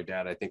saw my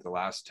dad, I think the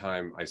last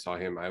time I saw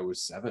him, I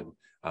was 7.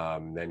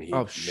 Then he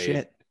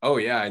shit. Oh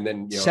yeah. And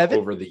then, 7?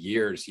 over the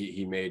years,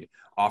 he made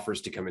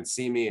offers to come and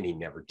see me, and he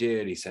never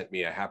did. He sent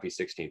me a happy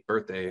 16th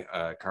birthday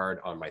card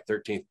on my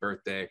 13th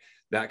birthday,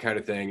 that kind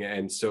of thing.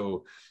 And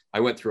so I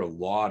went through a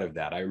lot of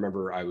that. I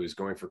remember I was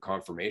going for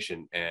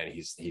confirmation, and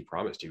he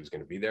promised he was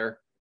going to be there.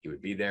 He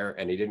would be there,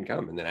 and he didn't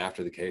come. And then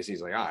after the case,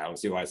 he's like, I don't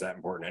see why it's that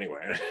important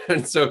anyway.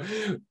 And so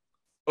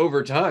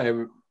over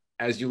time,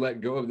 as you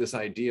let go of this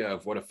idea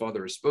of what a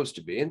father is supposed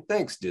to be, and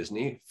thanks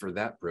Disney for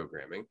that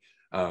programming,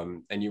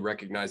 and you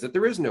recognize that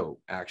there is no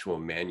actual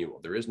manual.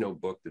 There is no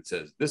book that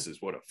says this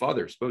is what a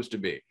father is supposed to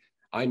be.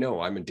 I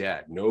know I'm a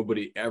dad.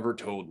 Nobody ever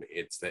told me.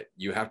 It's that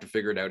you have to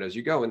figure it out as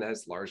you go. And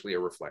that's largely a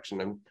reflection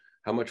on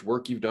how much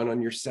work you've done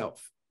on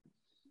yourself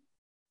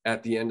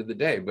at the end of the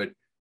day. But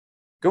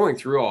going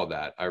through all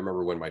that, I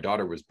remember when my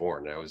daughter was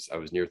born, I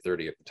was near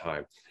 30 at the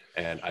time.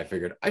 And I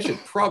figured I should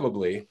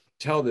probably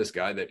tell this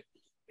guy that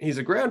he's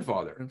a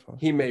grandfather.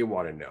 He may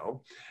want to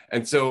know.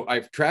 And so I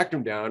tracked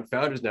him down,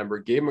 found his number,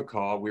 gave him a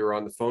call. We were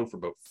on the phone for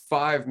about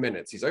 5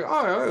 minutes. He's like,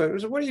 what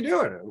are you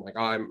doing? I'm like,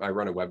 I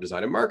run a web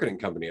design and marketing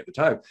company at the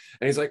time.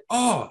 And he's like,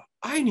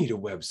 I need a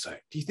website.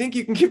 Do you think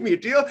you can give me a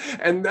deal?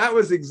 And that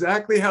was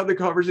exactly how the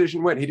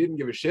conversation went. He didn't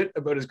give a shit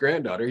about his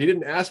granddaughter. He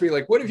didn't ask me,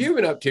 like, what have you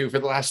been up to for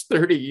the last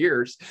 30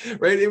 years?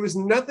 Right? It was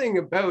nothing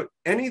about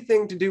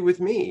anything to do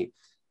with me.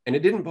 And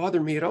it didn't bother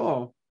me at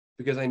all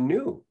because I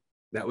knew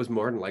that was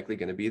more than likely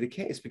going to be the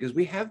case, because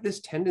we have this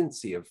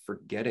tendency of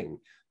forgetting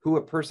who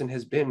a person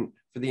has been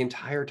for the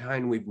entire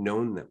time we've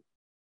known them.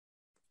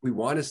 We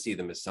want to see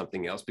them as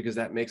something else because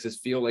that makes us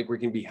feel like we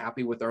can be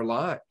happy with our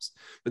lives.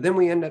 But then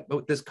we end up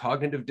with this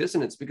cognitive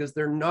dissonance because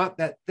they're not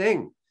that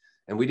thing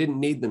and we didn't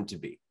need them to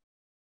be.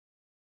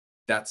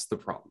 That's the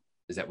problem,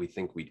 is that we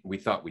think we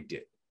thought we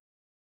did.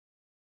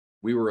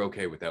 We were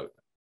okay without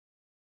them.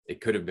 It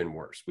could have been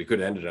worse. We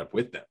could have ended up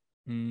with them.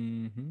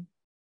 Mm-hmm.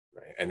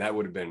 Right? And that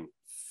would have been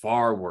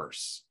far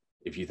worse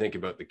if you think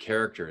about the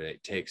character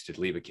it takes to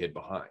leave a kid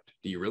behind.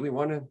 Do you really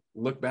want to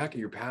look back at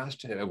your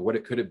past of what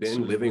it could have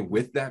been living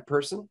with that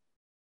person?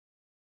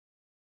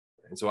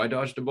 And so I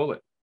dodged a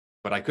bullet,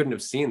 but I couldn't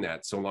have seen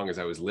that so long as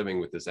I was living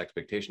with this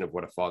expectation of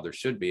what a father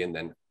should be and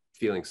then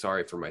feeling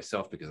sorry for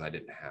myself because I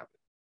didn't have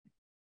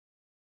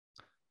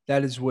it.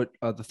 That is what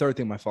the third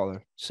thing my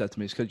father said to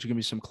me is, could you give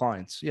me some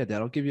clients? Yeah,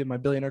 Dad, I'll give you my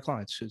billionaire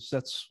clients, because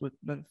that's what,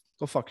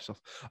 go fuck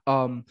yourself.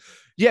 No.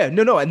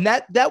 And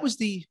that was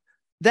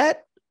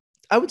that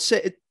I would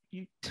say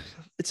it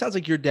sounds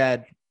like your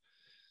dad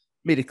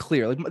made it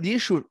clear. Like the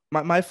issue,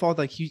 my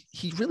father, like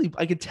he really,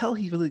 I could tell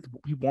he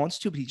wants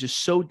to, but he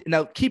just so,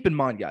 now keep in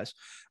mind, guys,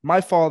 my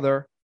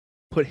father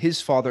put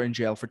his father in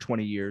jail for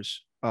 20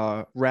 years,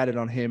 ratted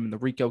on him in the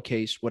RICO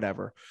case,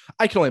 whatever.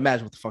 I can only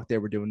imagine what the fuck they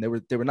were doing.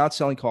 They were not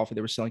selling coffee.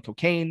 They were selling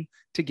cocaine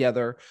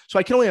together. So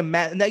I can only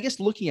imagine, and I guess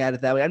looking at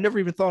it that way, I've never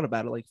even thought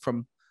about it. Like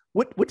from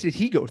what did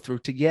he go through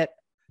to get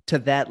to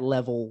that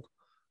level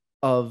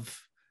of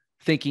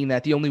thinking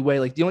that the only way,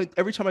 like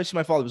every time I see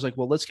my father, it was like,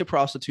 well, let's get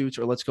prostitutes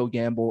or let's go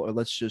gamble or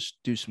let's just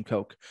do some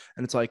coke.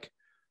 And it's like,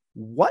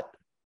 what?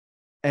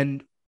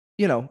 And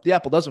the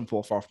apple doesn't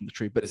fall far from the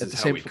tree, but this at is the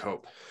how same we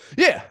cope.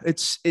 Yeah.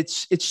 It's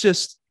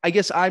just, I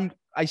guess I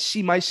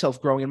see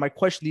myself growing. And my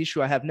question, the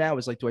issue I have now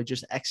is like, do I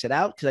just exit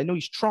out? Cause I know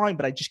he's trying,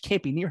 but I just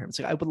can't be near him. It's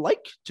like, I would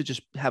like to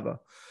just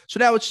so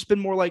now it's just been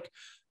more like,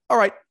 all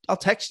right, I'll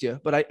text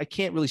you, but I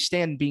can't really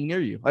stand being near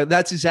you.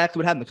 That's exactly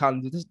what happened. The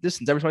cognitive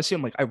distance. Every time I see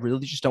him, I'm like, I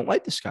really just don't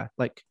like this guy.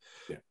 Like,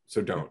 yeah.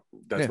 So don't.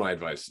 That's my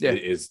advice. Yeah.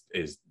 Is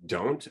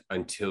don't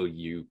until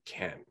you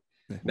can.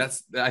 Yeah.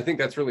 I think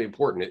that's really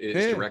important.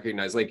 Is to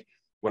recognize, like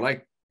when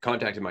I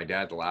contacted my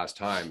dad the last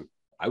time,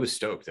 I was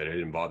stoked that it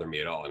didn't bother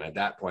me at all. And at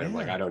that point, I'm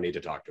like, I don't need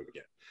to talk to him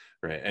again.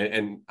 Right.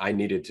 And I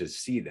needed to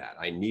see that.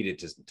 I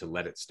needed to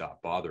let it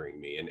stop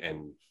bothering me.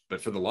 But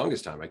for the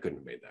longest time, I couldn't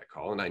have made that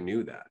call. And I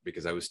knew that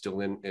because I was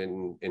still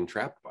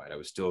entrapped by it. I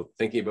was still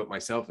thinking about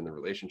myself and the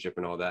relationship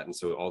and all that. And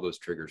so all those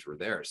triggers were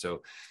there.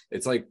 So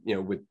it's like,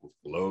 with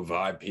low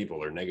vibe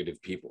people or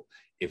negative people,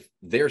 if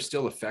they're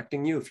still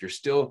affecting you, if you're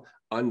still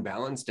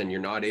unbalanced and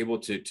you're not able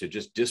to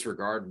just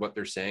disregard what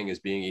they're saying as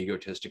being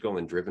egotistical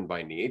and driven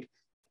by need,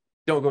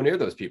 don't go near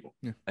those people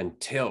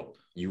until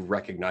you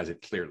recognize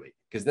it clearly,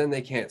 because then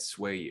they can't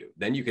sway you.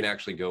 Then you can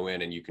actually go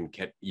in and you can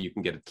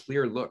get a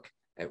clear look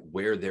at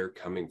where they're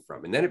coming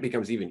from. And then it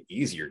becomes even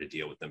easier to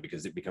deal with them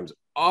because it becomes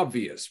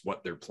obvious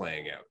what they're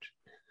playing out.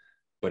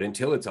 But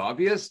until it's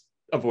obvious,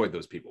 avoid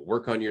those people,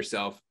 work on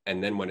yourself.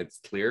 And then when it's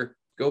clear,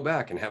 go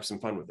back and have some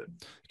fun with it.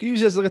 You can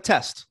use it as like a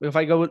test. If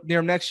I go near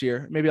him next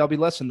year, maybe I'll be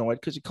less annoyed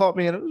because he caught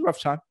me and it was a rough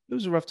time. It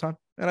was a rough time.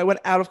 And I went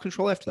out of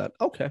control after that.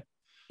 Okay.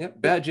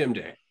 Yep. Bad gym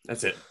day.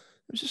 That's it.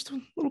 It was just a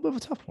little bit of a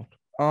tough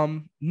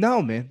one.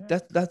 No, man,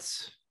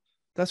 that's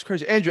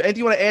crazy. Andrew, anything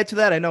you want to add to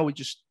that? I know we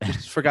just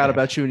forgot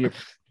about you and your,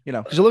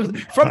 because it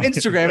looks from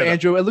Instagram,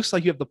 Andrew, it looks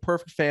like you have the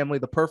perfect family,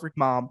 the perfect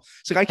mom.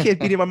 It's like I can't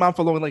be near my mom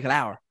for longer than like an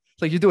hour.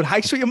 It's like you're doing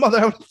hikes with your mother.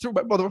 I threw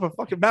my mother up a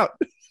fucking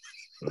mountain.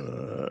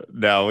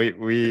 No,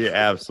 we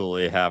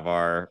absolutely have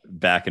our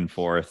back and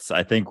forths.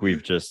 I think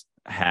we've just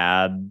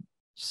had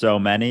so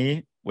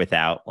many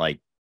without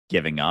like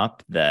giving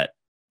up that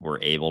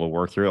we're able to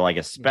work through. Like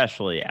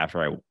especially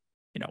after I,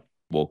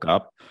 woke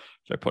up.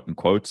 So I put in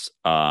quotes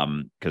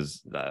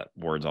because that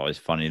word's always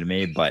funny to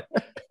me. But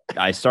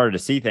I started to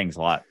see things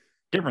a lot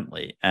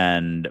differently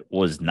and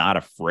was not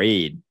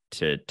afraid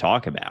to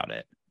talk about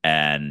it.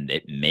 And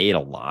it made a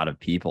lot of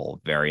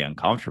people very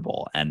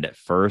uncomfortable. And at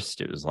first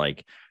it was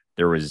like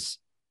there was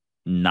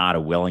not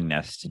a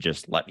willingness to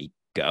just let me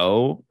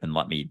go and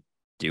let me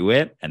do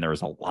it. And there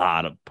was a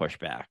lot of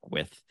pushback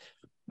with,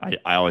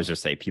 I always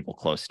just say people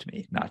close to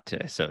me, not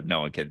to, so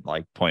no one can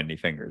like point any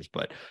fingers,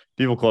 but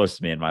people close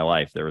to me in my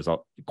life. There was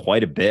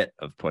quite a bit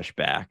of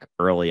pushback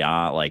early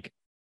on, like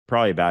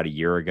probably about a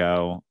year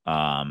ago,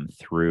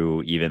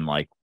 through even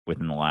like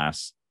within the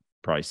last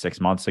probably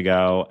 6 months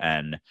ago.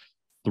 And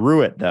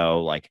through it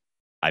though, like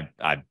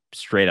I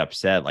straight up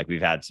said, like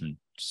we've had some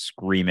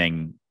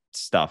screaming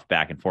stuff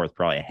back and forth,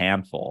 probably a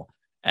handful.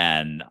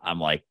 And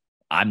I'm like,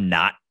 I'm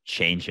not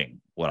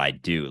changing what I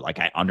do. Like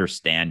I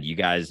understand you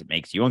guys, it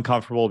makes you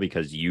uncomfortable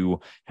because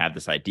you have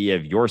this idea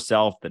of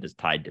yourself that is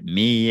tied to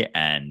me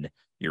and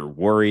you're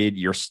worried,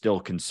 you're still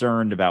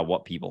concerned about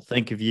what people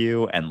think of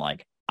you. And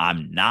like,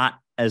 I'm not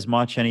as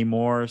much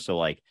anymore. So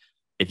like,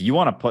 if you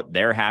want to put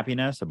their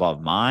happiness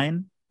above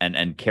mine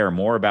and care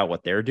more about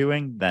what they're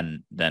doing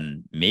than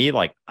me,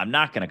 like I'm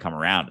not going to come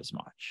around as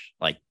much.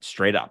 Like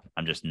straight up,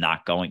 I'm just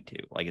not going to.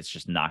 Like it's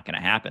just not going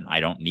to happen.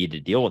 I don't need to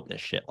deal with this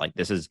shit. Like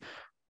this is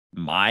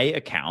my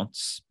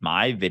accounts,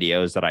 my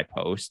videos that I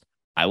post.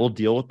 I will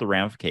deal with the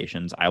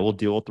ramifications. I will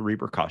deal with the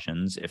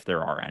repercussions if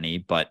there are any,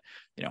 but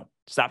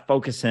stop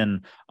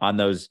focusing on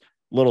those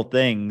little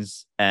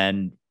things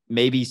and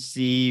maybe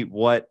see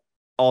what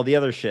all the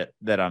other shit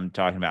that I'm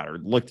talking about, or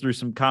look through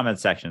some comment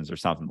sections or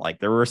something. Like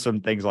there were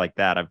some things like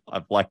that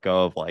I've let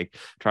go of, like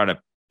trying to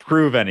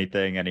prove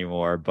anything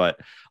anymore. But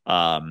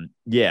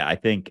yeah, I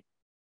think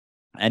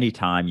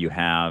anytime you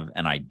have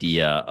an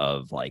idea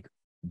of like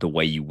the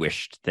way you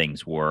wished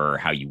things were,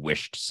 how you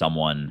wished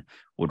someone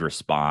would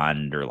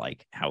respond, or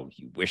like how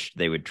you wished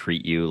they would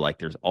treat you, like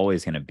there's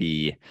always going to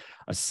be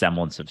a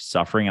semblance of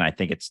suffering. And I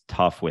think it's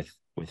tough with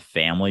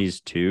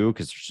families too,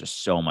 because there's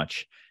just so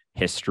much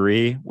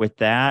history with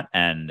that.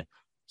 And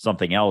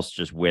something else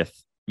just with,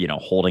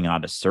 holding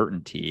on to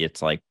certainty.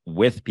 It's like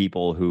with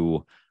people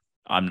who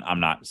I'm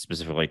not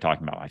specifically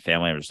talking about my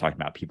family. I'm just talking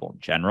about people in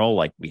general.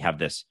 Like we have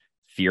this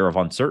fear of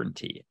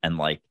uncertainty and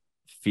like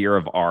fear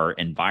of our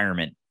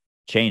environment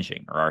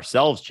changing or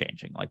ourselves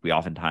changing. Like we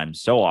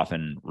oftentimes so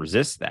often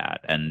resist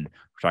that. And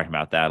we're talking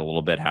about that a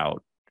little bit, how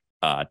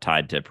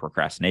tied to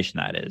procrastination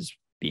that is.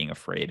 Being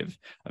afraid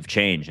of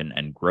change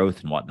and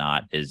growth and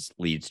whatnot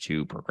leads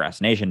to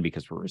procrastination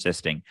because we're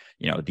resisting,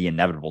 the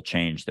inevitable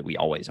change that we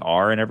always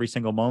are in every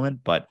single moment.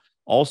 But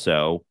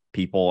also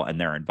people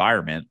and their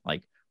environment,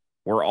 like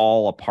we're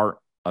all a part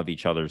of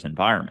each other's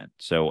environment.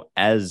 So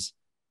as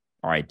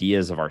our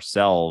ideas of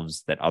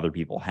ourselves that other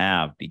people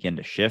have begin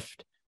to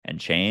shift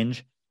and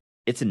change,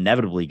 it's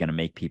inevitably going to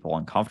make people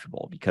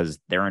uncomfortable because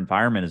their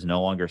environment is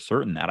no longer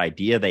certain. That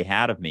idea they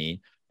had of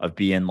me of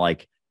being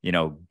like,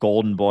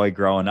 golden boy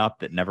growing up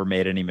that never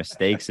made any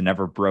mistakes and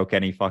never broke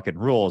any fucking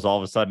rules, all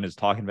of a sudden is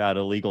talking about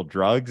illegal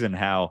drugs and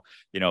how,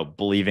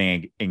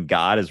 believing in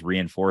God is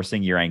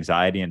reinforcing your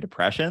anxiety and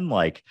depression.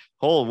 Like,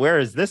 where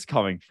is this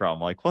coming from?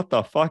 Like, what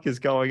the fuck is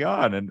going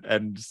on?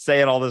 And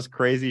saying all this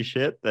crazy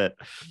shit that,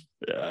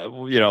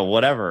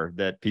 whatever,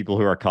 that people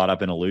who are caught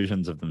up in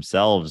illusions of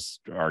themselves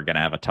are going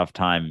to have a tough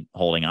time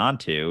holding on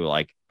to.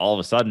 Like all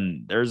of a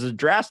sudden there's a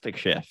drastic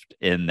shift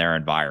in their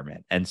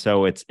environment. And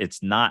so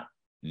it's not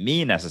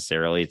me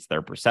necessarily, it's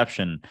their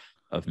perception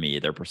of me,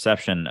 their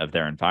perception of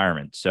their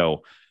environment.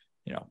 So,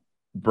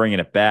 bringing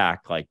it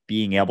back, like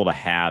being able to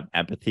have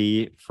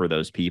empathy for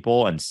those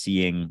people and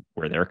seeing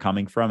where they're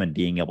coming from and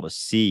being able to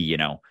see,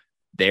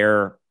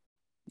 their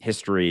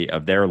history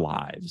of their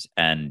lives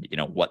and,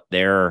 what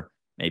they're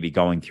maybe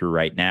going through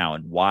right now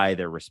and why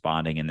they're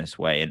responding in this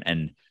way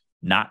and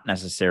not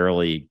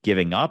necessarily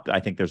giving up.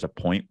 I think there's a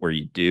point where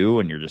you do,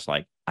 and you're just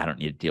like, I don't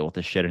need to deal with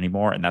this shit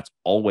anymore. And that's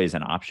always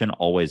an option,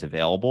 always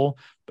available.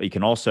 But you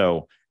can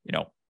also,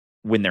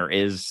 when there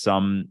is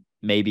some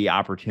maybe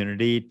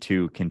opportunity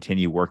to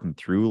continue working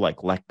through,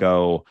 like let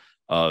go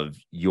of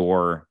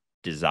your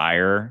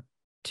desire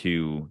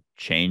to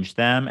change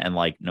them. And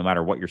like, no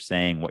matter what you're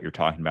saying, what you're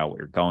talking about, what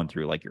you're going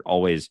through, like you're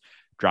always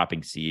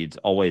dropping seeds,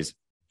 always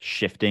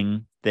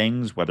shifting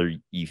things, whether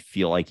you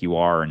feel like you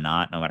are or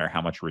not, no matter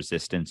how much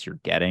resistance you're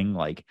getting,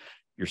 like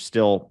you're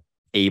still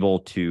able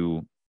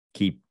to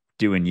keep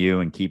doing you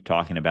and keep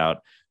talking about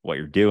what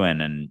you're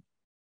doing, and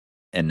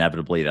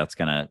inevitably that's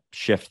going to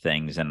shift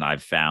things. And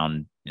I've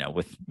found,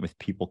 with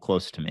people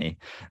close to me,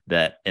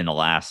 that in the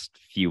last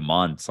few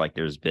months, like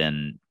there's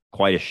been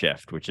quite a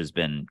shift, which has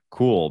been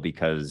cool,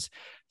 because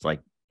it's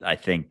like, I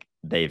think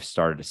they've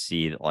started to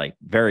see that, like,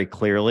 very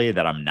clearly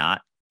that I'm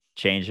not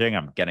changing.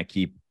 I'm going to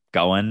keep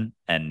going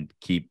and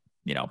keep,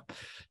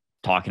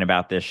 talking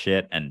about this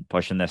shit and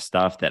pushing this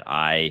stuff that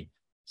I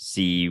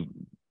see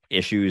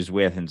issues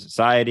with in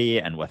society.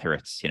 And whether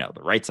it's, the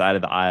right side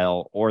of the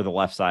aisle or the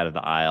left side of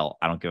the aisle,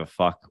 I don't give a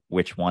fuck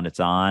which one it's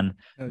on.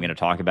 I'm going to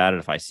talk about it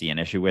if I see an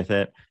issue with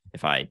it.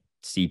 If I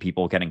see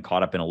people getting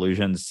caught up in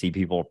illusions, see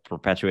people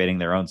perpetuating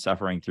their own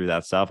suffering through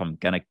that stuff, I'm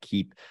going to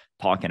keep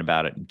talking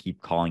about it and keep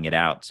calling it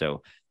out.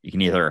 So you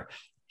can either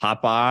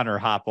hop on or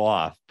hop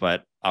off,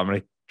 but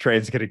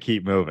train's going to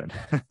keep moving.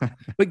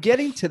 But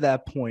getting to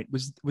that point,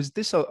 was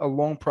this a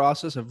long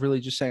process of really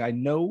just saying, I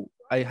know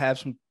I have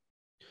some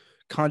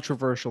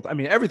controversial, I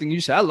mean, everything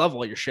you say, I love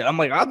all your shit. I'm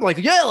like,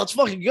 yeah, let's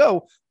fucking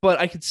go. But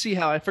I could see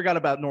how I forgot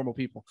about normal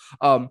people.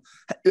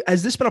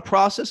 Has this been a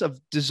process of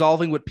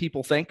dissolving what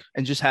people think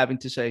and just having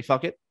to say,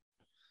 fuck it?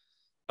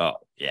 Oh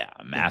yeah,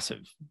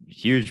 massive,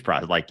 huge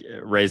process. Like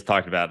Ray's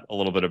talked about a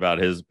little bit about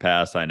his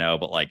past, I know,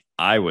 but like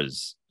I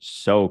was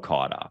so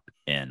caught up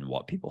in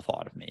what people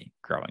thought of me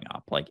growing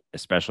up, like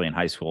especially in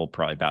high school,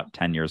 probably about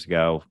 10 years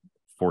ago,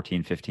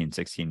 14, 15,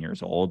 16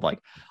 years old. Like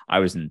I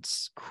was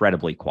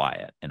incredibly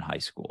quiet in high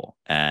school,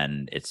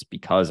 and it's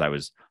because I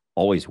was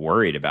always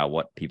worried about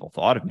what people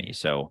thought of me.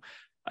 So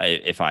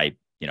if I,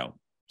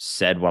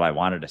 said what I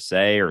wanted to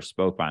say or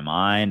spoke my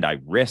mind, I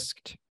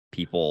risked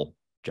people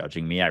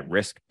judging me. I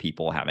risked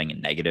people having a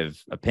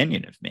negative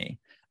opinion of me.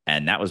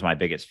 And that was my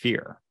biggest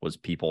fear, was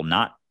people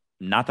not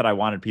that I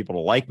wanted people to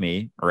like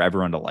me or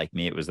everyone to like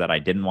me. It was that I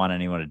didn't want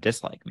anyone to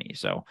dislike me.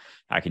 So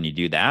how can you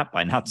do that?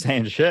 By not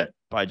saying shit,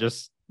 by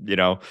just,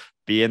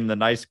 being the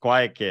nice,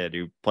 quiet kid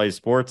who plays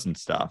sports and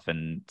stuff.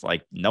 And it's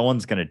like, no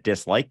one's going to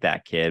dislike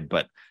that kid,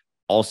 but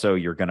also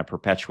you're going to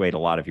perpetuate a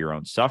lot of your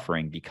own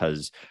suffering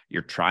because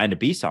you're trying to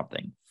be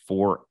something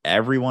for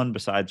everyone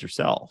besides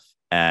yourself.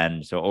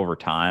 And so over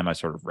time, I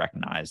sort of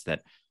recognized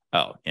that,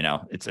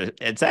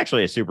 it's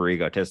actually a super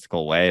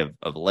egotistical way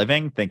of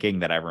living, thinking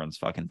that everyone's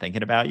fucking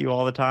thinking about you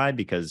all the time,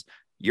 because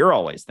you're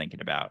always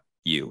thinking about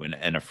you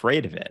and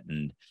afraid of it.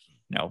 And,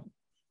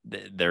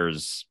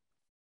 there's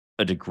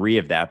a degree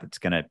of that that's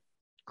going to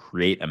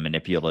create a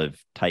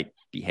manipulative type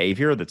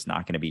behavior that's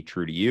not going to be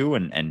true to you.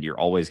 And you're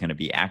always going to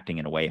be acting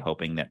in a way,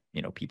 hoping that,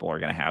 people are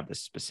going to have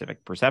this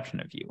specific perception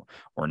of you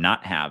or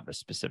not have a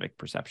specific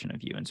perception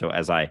of you. And so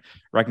as I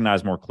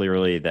recognize more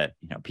clearly that,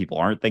 people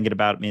aren't thinking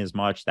about me as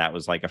much, that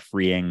was like a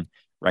freeing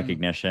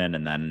recognition.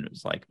 And then it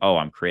was like, oh,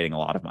 I'm creating a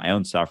lot of my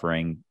own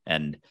suffering,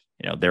 and,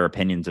 their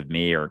opinions of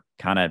me are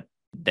kind of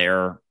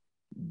their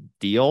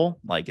deal.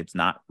 Like, it's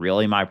not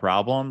really my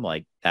problem.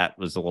 Like, that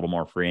was a little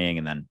more freeing.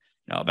 And then,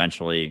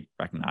 eventually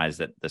recognize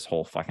that this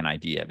whole fucking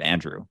idea of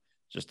Andrew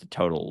is just a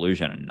total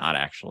illusion and not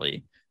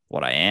actually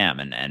what I am.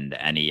 And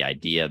any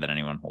idea that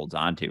anyone holds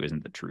on to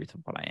isn't the truth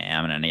of what I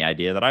am. And any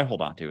idea that I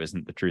hold on to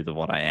isn't the truth of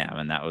what I am.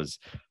 And that was,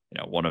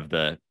 one of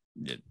the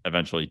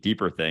eventually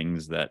deeper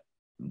things that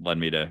led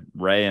me to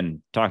Ray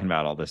and talking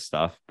about all this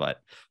stuff. But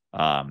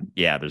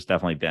there's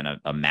definitely been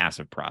a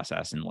massive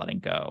process in letting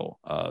go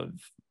of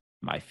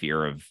my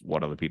fear of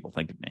what other people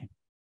think of me.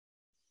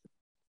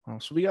 Oh,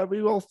 so we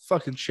all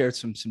fucking shared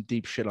some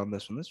deep shit on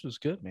this one. This was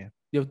good, man.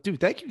 Yo, dude,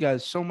 thank you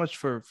guys so much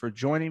for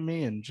joining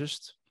me, and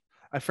just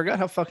I forgot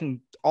how fucking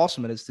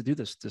awesome it is to do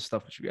this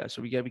stuff with you guys.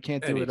 So we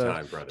can't do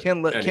Anytime, it.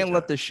 brother. Can't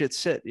let this shit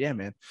sit. Yeah,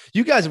 man.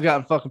 You guys have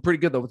gotten fucking pretty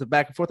good though with the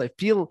back and forth. I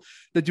feel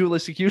the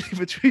dualistic unity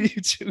between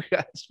you two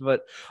guys.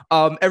 But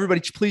everybody,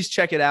 please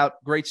check it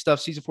out. Great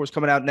stuff. Season 4 is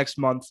coming out next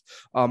month.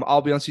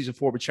 I'll be on season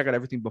 4, but check out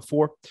everything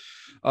before.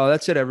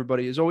 That's it,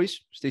 everybody. As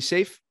always, stay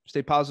safe,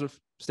 stay positive,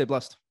 stay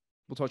blessed.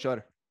 We'll talk to you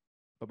later.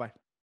 Bye-bye.